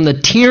us from the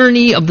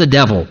tyranny of the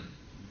devil,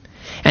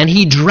 and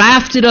he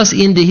drafted us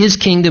into his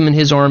kingdom and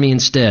his army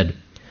instead.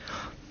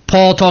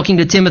 Paul, talking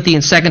to Timothy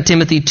in 2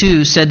 Timothy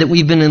 2, said that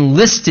we've been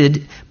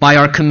enlisted by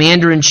our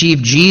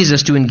commander-in-chief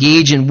Jesus to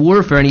engage in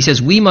warfare. And he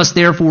says, we must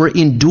therefore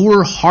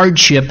endure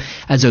hardship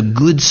as a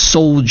good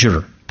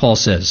soldier, Paul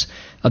says,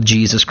 of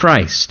Jesus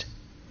Christ.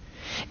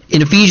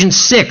 In Ephesians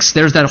 6,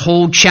 there's that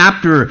whole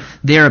chapter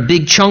there, a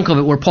big chunk of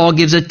it, where Paul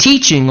gives a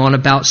teaching on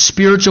about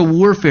spiritual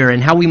warfare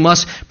and how we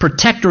must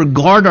protect or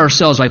guard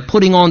ourselves by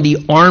putting on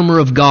the armor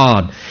of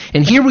God.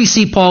 And here we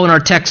see Paul in our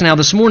text now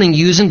this morning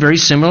using very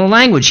similar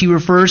language. He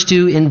refers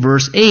to, in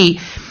verse 8,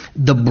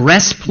 the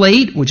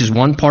breastplate, which is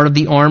one part of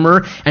the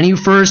armor, and he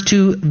refers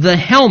to the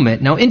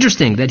helmet. Now,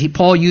 interesting that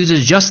Paul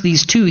uses just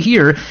these two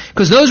here,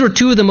 because those were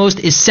two of the most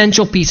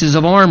essential pieces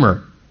of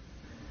armor,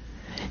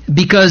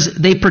 because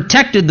they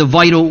protected the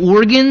vital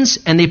organs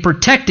and they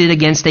protected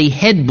against a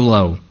head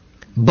blow,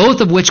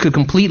 both of which could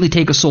completely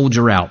take a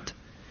soldier out.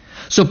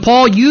 So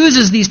Paul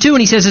uses these two, and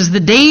he says, as the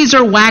days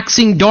are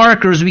waxing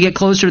darker as we get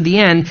closer to the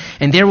end,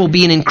 and there will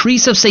be an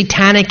increase of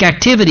satanic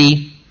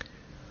activity,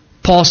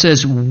 Paul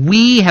says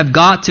we have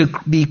got to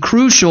be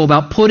crucial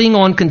about putting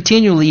on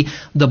continually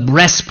the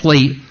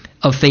breastplate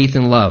of faith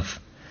and love.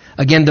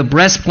 Again, the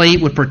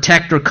breastplate would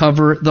protect or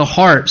cover the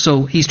heart.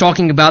 So he's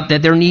talking about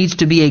that there needs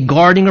to be a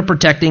guarding or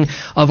protecting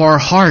of our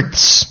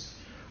hearts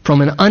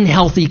from an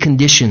unhealthy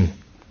condition,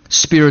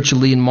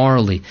 spiritually and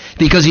morally.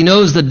 Because he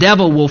knows the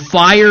devil will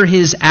fire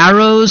his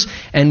arrows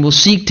and will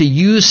seek to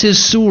use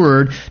his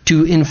sword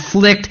to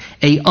inflict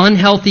an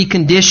unhealthy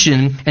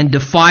condition and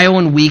defile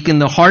and weaken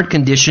the heart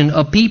condition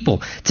of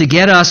people, to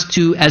get us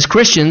to, as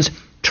Christians,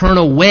 turn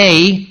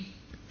away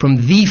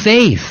from the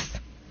faith.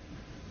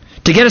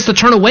 To get us to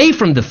turn away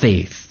from the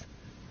faith.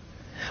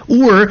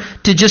 Or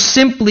to just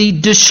simply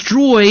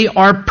destroy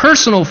our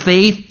personal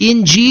faith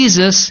in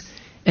Jesus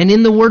and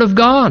in the Word of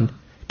God.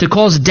 to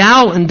cause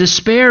doubt and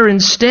despair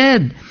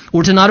instead,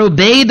 or to not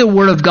obey the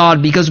Word of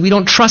God because we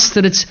don't trust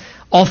that it's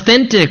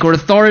authentic or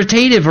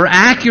authoritative or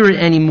accurate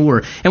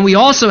anymore. And we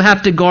also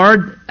have to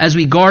guard, as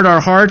we guard our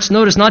hearts,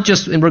 notice not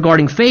just in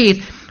regarding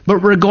faith, but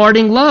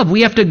regarding love.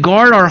 We have to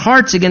guard our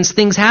hearts against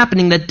things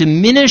happening that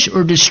diminish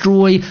or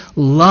destroy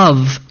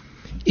love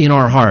in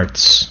our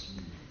hearts.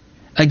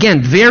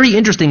 Again, very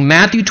interesting.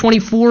 Matthew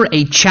 24,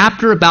 a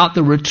chapter about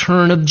the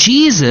return of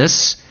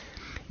Jesus.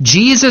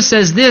 Jesus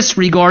says this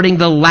regarding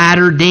the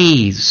latter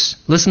days.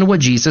 Listen to what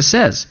Jesus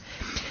says.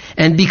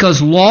 And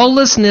because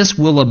lawlessness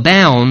will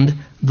abound,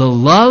 the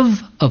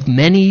love of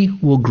many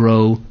will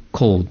grow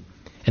cold.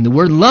 And the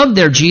word love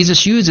there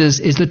Jesus uses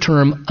is the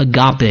term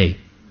agape.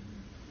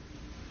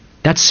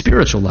 That's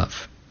spiritual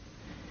love.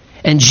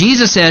 And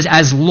Jesus says,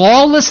 as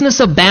lawlessness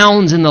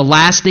abounds in the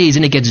last days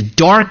and it gets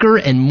darker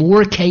and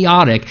more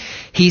chaotic,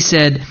 he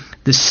said,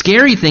 the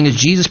scary thing, as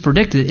Jesus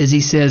predicted, is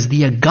he says,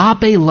 the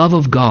agape love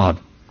of God,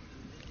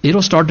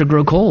 it'll start to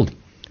grow cold.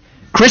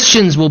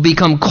 Christians will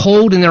become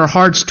cold in their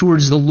hearts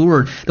towards the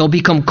Lord. They'll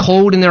become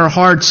cold in their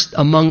hearts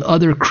among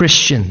other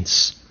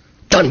Christians.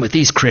 Done with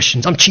these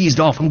Christians. I'm cheesed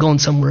off. I'm going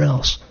somewhere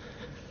else.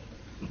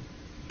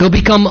 They'll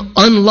become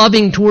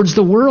unloving towards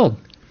the world.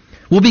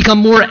 We'll become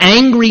more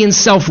angry and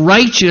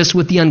self-righteous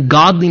with the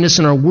ungodliness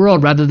in our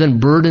world rather than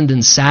burdened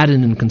and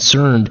saddened and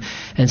concerned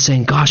and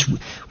saying, gosh,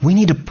 we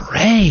need to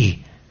pray.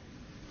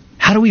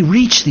 How do we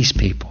reach these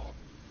people?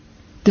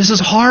 This is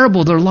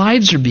horrible. Their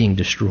lives are being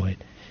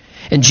destroyed.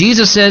 And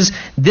Jesus says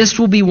this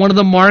will be one of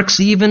the marks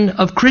even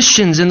of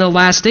Christians in the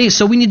last days.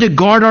 So we need to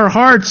guard our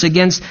hearts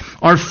against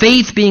our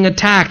faith being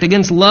attacked,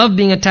 against love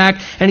being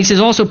attacked. And he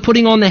says also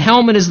putting on the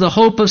helmet is the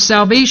hope of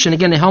salvation.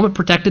 Again, the helmet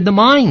protected the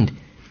mind.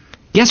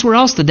 Guess where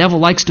else the devil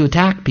likes to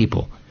attack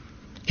people?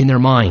 In their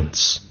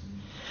minds.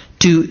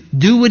 To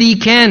do what he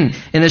can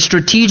in a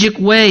strategic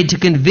way to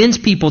convince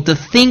people to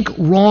think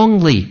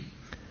wrongly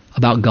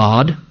about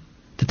God,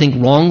 to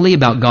think wrongly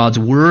about God's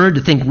word,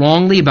 to think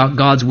wrongly about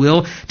God's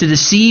will, to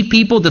deceive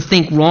people, to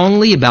think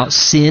wrongly about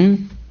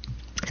sin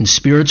and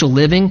spiritual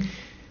living,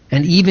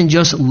 and even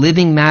just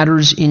living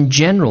matters in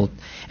general.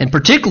 And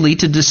particularly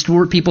to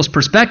distort people's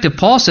perspective,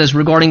 Paul says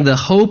regarding the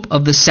hope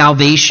of the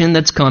salvation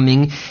that's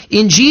coming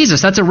in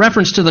Jesus. That's a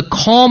reference to the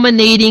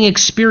culminating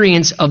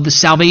experience of the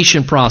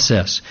salvation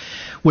process,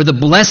 where the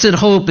blessed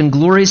hope and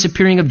glorious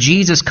appearing of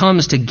Jesus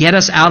comes to get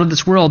us out of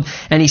this world.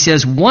 And he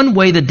says one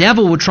way the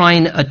devil will try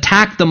and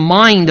attack the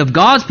mind of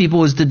God's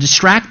people is to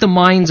distract the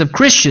minds of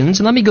Christians.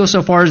 And let me go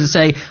so far as to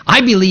say,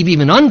 I believe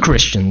even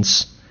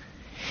un-Christians,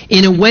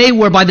 in a way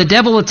whereby the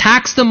devil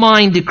attacks the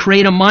mind to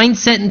create a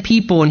mindset in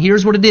people. And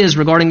here's what it is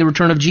regarding the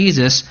return of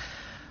Jesus.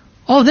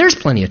 Oh, there's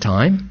plenty of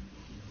time.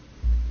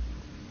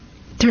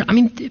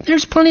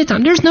 There's plenty of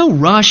time. There's no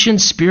rush in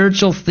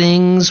spiritual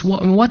things.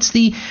 What's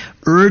the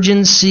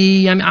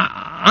urgency?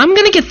 I'm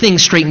going to get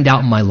things straightened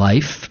out in my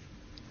life.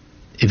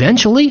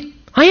 Eventually,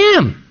 I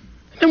am.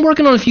 I've been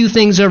working on a few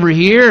things over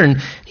here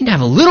and need to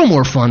have a little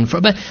more fun.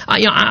 But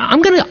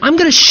I'm going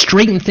to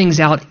straighten things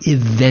out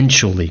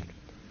eventually.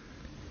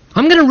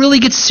 I'm going to really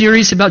get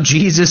serious about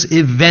Jesus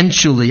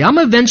eventually. I'm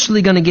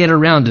eventually going to get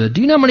around to it.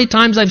 Do you know how many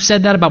times I've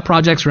said that about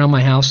projects around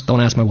my house?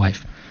 Don't ask my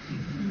wife.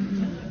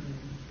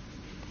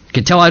 You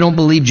can tell I don't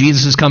believe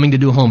Jesus is coming to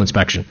do a home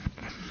inspection.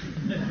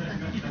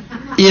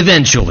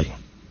 Eventually.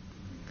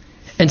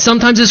 And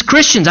sometimes as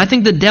Christians, I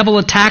think the devil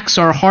attacks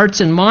our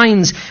hearts and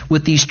minds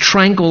with these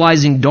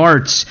tranquilizing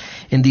darts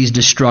in these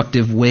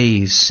destructive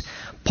ways.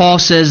 Paul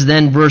says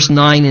then, verse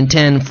 9 and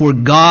 10, for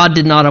God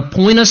did not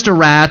appoint us to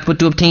wrath, but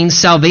to obtain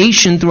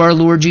salvation through our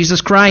Lord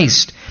Jesus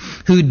Christ,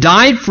 who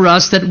died for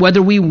us that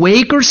whether we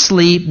wake or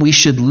sleep, we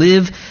should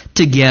live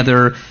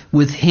together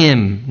with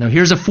him. Now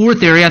here's a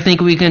fourth area I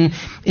think we can,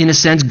 in a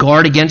sense,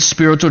 guard against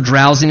spiritual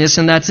drowsiness,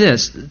 and that's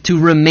this: to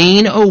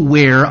remain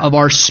aware of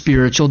our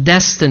spiritual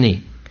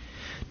destiny.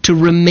 To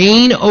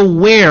remain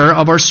aware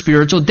of our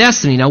spiritual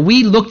destiny. Now,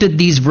 we looked at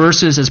these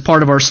verses as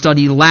part of our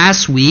study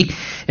last week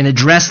and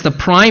addressed the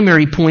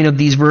primary point of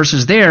these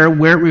verses there,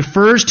 where it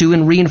refers to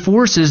and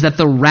reinforces that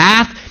the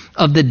wrath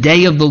of the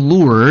day of the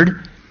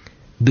Lord,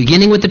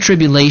 beginning with the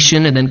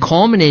tribulation and then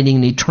culminating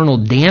in eternal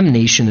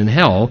damnation in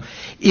hell,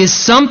 is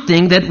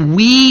something that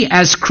we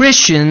as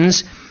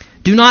Christians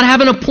do not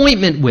have an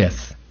appointment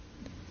with,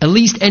 at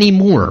least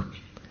anymore.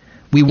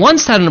 We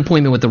once had an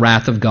appointment with the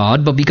wrath of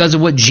God, but because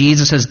of what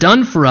Jesus has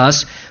done for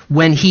us,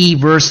 when he,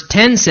 verse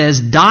 10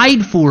 says,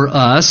 died for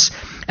us,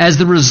 as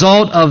the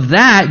result of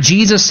that,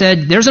 Jesus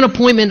said, there's an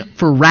appointment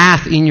for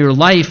wrath in your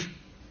life,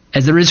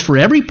 as there is for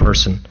every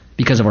person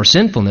because of our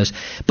sinfulness.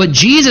 But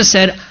Jesus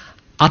said,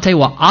 I'll tell you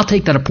what, I'll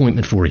take that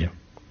appointment for you.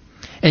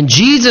 And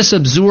Jesus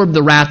absorbed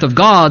the wrath of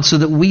God so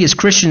that we as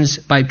Christians,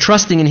 by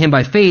trusting in him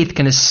by faith,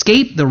 can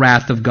escape the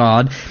wrath of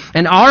God.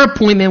 And our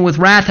appointment with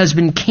wrath has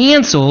been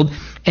canceled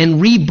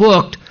and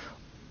rebooked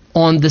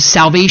on the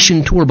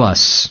salvation tour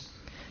bus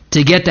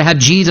to get to have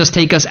Jesus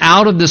take us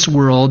out of this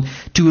world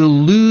to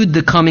elude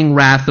the coming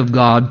wrath of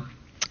God.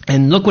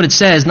 And look what it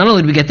says. Not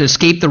only do we get to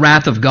escape the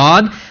wrath of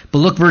God, but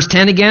look verse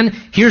 10 again.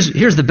 Here's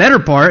the better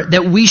part,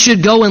 that we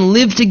should go and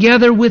live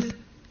together with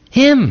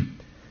Him.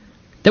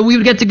 That we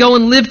would get to go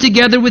and live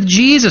together with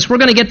Jesus. We're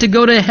going to get to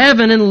go to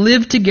heaven and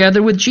live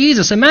together with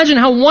Jesus. Imagine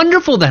how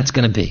wonderful that's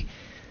going to be.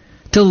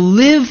 To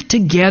live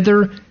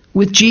together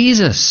with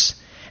Jesus.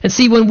 And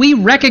see, when we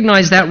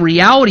recognize that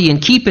reality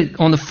and keep it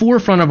on the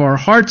forefront of our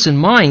hearts and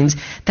minds,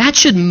 that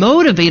should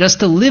motivate us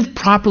to live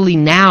properly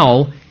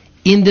now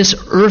in this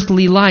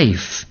earthly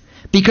life.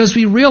 Because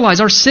we realize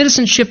our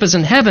citizenship is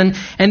in heaven,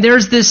 and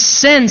there's this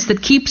sense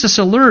that keeps us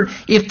alert.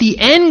 If the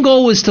end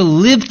goal is to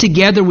live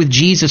together with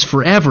Jesus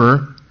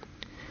forever,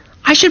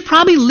 I should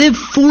probably live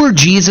for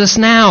Jesus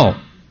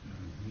now.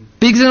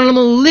 Because I'm going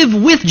to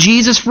live with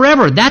Jesus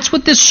forever. That's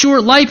what this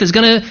short life is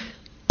going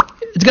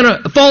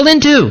to fall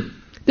into.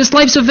 This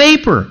life's a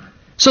vapor.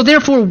 So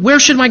therefore, where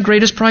should my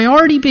greatest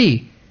priority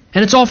be?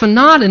 And it's often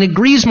not, and it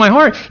grieves my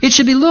heart. It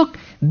should be, look,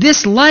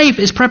 this life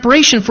is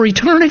preparation for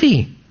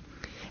eternity.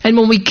 And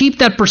when we keep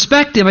that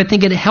perspective, I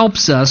think it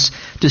helps us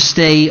to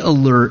stay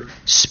alert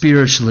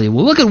spiritually.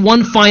 We'll look at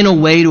one final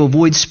way to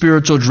avoid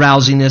spiritual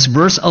drowsiness.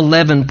 Verse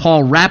 11,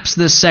 Paul wraps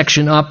this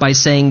section up by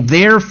saying,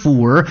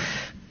 therefore,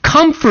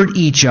 comfort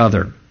each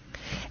other.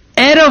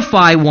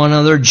 Edify one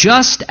another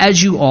just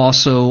as you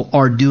also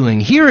are doing.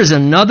 Here is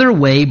another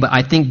way, but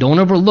I think don't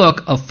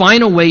overlook, a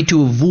final way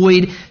to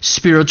avoid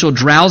spiritual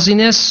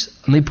drowsiness.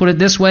 Let me put it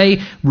this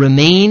way.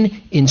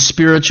 Remain in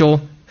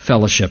spiritual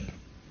fellowship.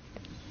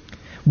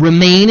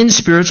 Remain in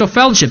spiritual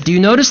fellowship. Do you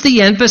notice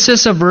the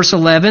emphasis of verse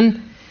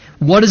 11?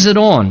 What is it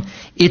on?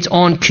 It's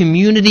on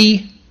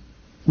community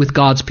with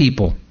God's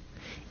people.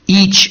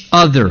 Each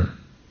other.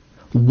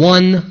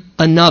 One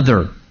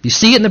another. You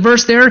see it in the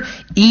verse there?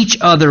 Each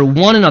other,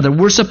 one another.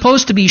 We're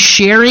supposed to be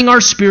sharing our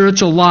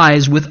spiritual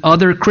lives with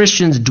other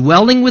Christians,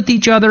 dwelling with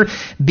each other,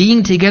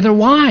 being together.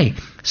 Why?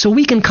 So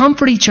we can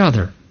comfort each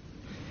other.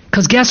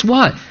 Because guess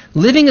what?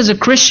 Living as a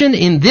Christian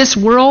in this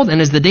world,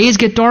 and as the days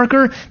get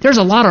darker, there's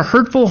a lot of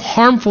hurtful,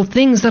 harmful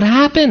things that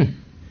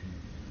happen.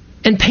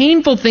 And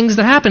painful things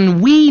that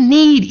happen. We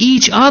need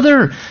each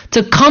other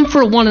to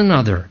comfort one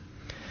another.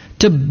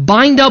 To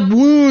bind up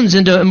wounds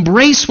and to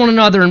embrace one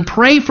another and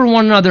pray for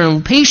one another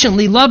and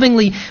patiently,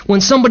 lovingly,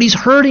 when somebody's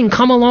hurting,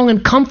 come along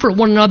and comfort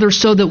one another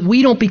so that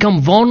we don't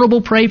become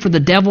vulnerable prey for the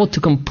devil to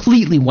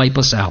completely wipe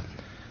us out.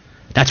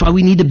 That's why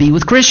we need to be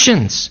with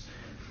Christians.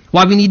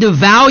 Why we need to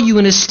value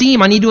and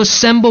esteem. I need to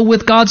assemble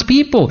with God's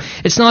people.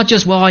 It's not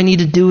just, well, I need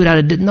to do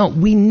it. No,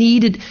 we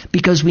need it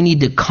because we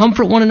need to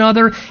comfort one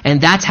another, and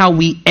that's how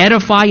we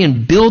edify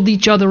and build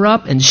each other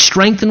up and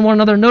strengthen one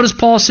another. Notice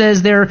Paul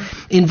says there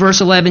in verse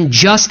 11,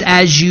 just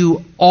as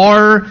you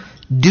are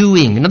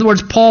doing. In other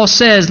words, Paul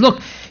says, look,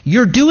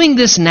 you're doing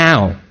this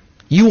now.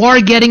 You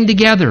are getting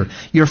together.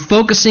 You're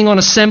focusing on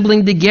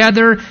assembling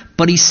together,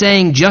 but he's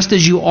saying, just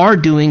as you are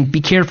doing,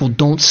 be careful,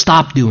 don't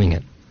stop doing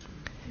it.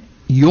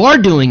 You're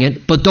doing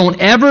it, but don't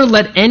ever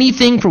let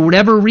anything, for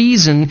whatever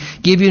reason,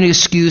 give you an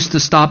excuse to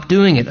stop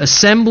doing it.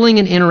 Assembling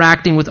and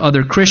interacting with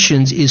other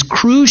Christians is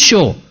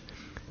crucial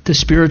to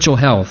spiritual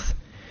health,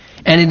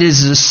 and it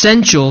is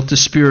essential to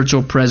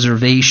spiritual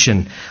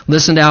preservation.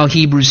 Listen to how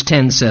Hebrews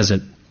 10 says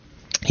it.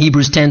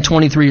 Hebrews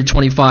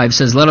 10:23-25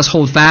 says, let us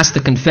hold fast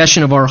the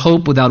confession of our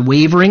hope without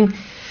wavering,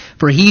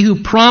 for he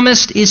who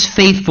promised is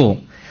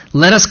faithful.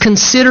 Let us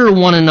consider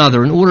one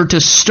another in order to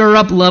stir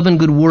up love and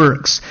good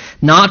works,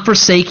 not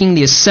forsaking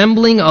the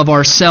assembling of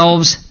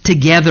ourselves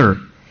together,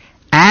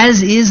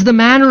 as is the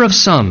manner of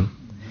some,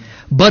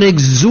 but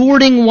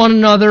exhorting one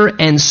another,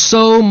 and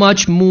so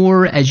much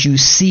more as you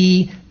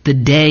see the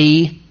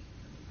day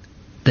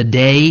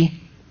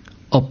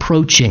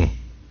approaching.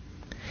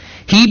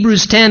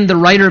 Hebrews 10, the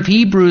writer of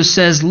Hebrews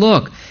says,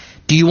 look,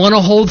 do you want to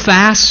hold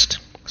fast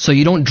so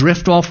you don't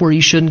drift off where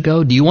you shouldn't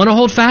go? Do you want to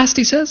hold fast,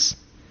 he says?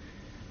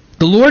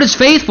 The Lord is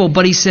faithful,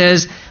 but he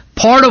says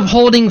part of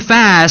holding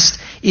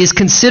fast is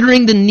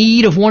considering the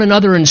need of one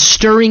another and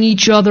stirring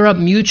each other up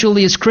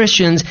mutually as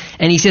Christians.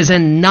 And he says,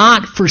 and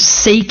not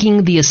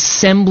forsaking the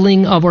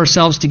assembling of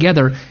ourselves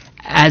together,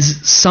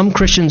 as some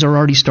Christians are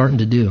already starting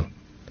to do.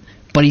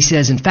 But he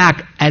says, in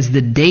fact, as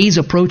the day's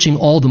approaching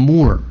all the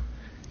more,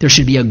 there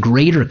should be a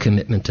greater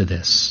commitment to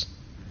this.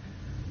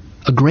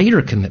 A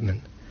greater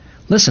commitment.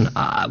 Listen,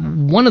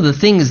 one of the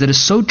things that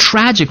is so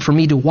tragic for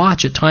me to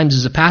watch at times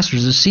as a pastor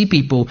is to see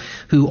people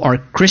who are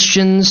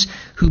Christians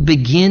who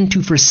begin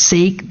to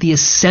forsake the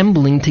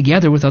assembling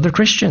together with other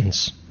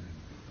Christians.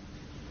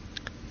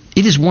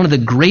 It is one of the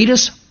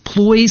greatest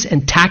ploys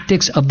and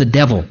tactics of the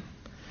devil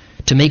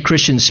to make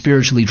Christians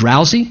spiritually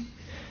drowsy,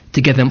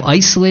 to get them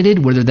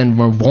isolated where they're then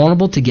more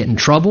vulnerable to get in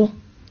trouble,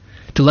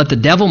 to let the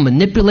devil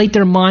manipulate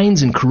their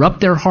minds and corrupt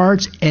their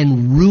hearts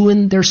and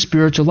ruin their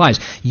spiritual lives.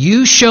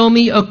 You show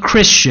me a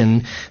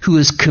Christian who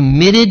is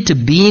committed to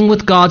being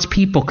with God's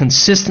people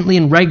consistently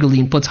and regularly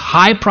and puts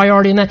high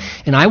priority in that,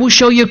 and I will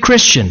show you a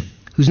Christian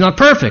who's not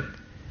perfect,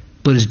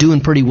 but is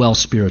doing pretty well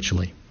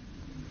spiritually.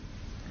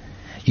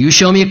 You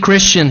show me a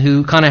Christian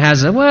who kind of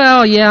has when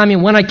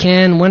I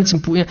can, when it's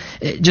important,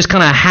 just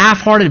kind of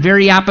half-hearted,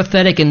 very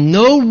apathetic, and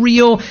no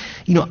real,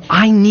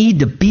 I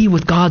need to be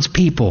with God's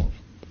people.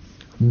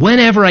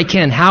 Whenever I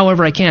can,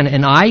 however I can.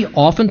 And I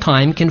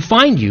oftentimes can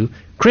find you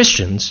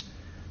Christians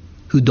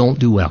who don't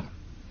do well,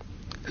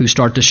 who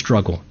start to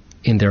struggle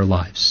in their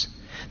lives.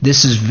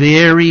 This is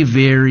very,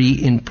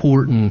 very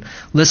important.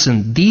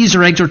 Listen, these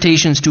are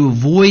exhortations to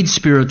avoid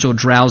spiritual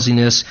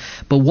drowsiness,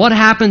 but what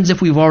happens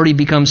if we've already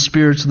become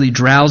spiritually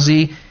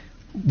drowsy?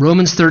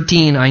 Romans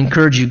 13, I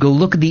encourage you, go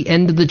look at the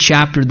end of the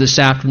chapter this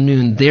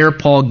afternoon. There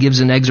Paul gives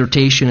an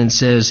exhortation and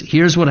says,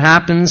 here's what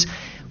happens.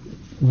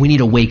 We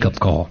need a wake-up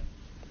call.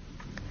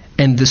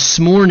 And this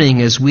morning,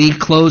 as we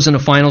close in a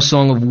final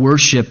song of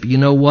worship, you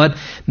know what?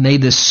 May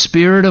the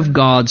Spirit of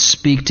God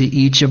speak to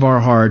each of our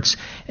hearts.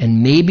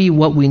 And maybe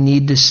what we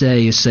need to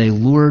say is say,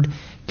 Lord,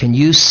 can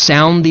you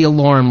sound the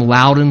alarm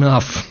loud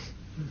enough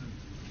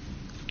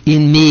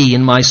in me,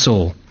 in my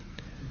soul,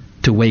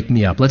 to wake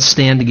me up? Let's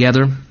stand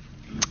together.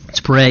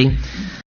 Let's pray.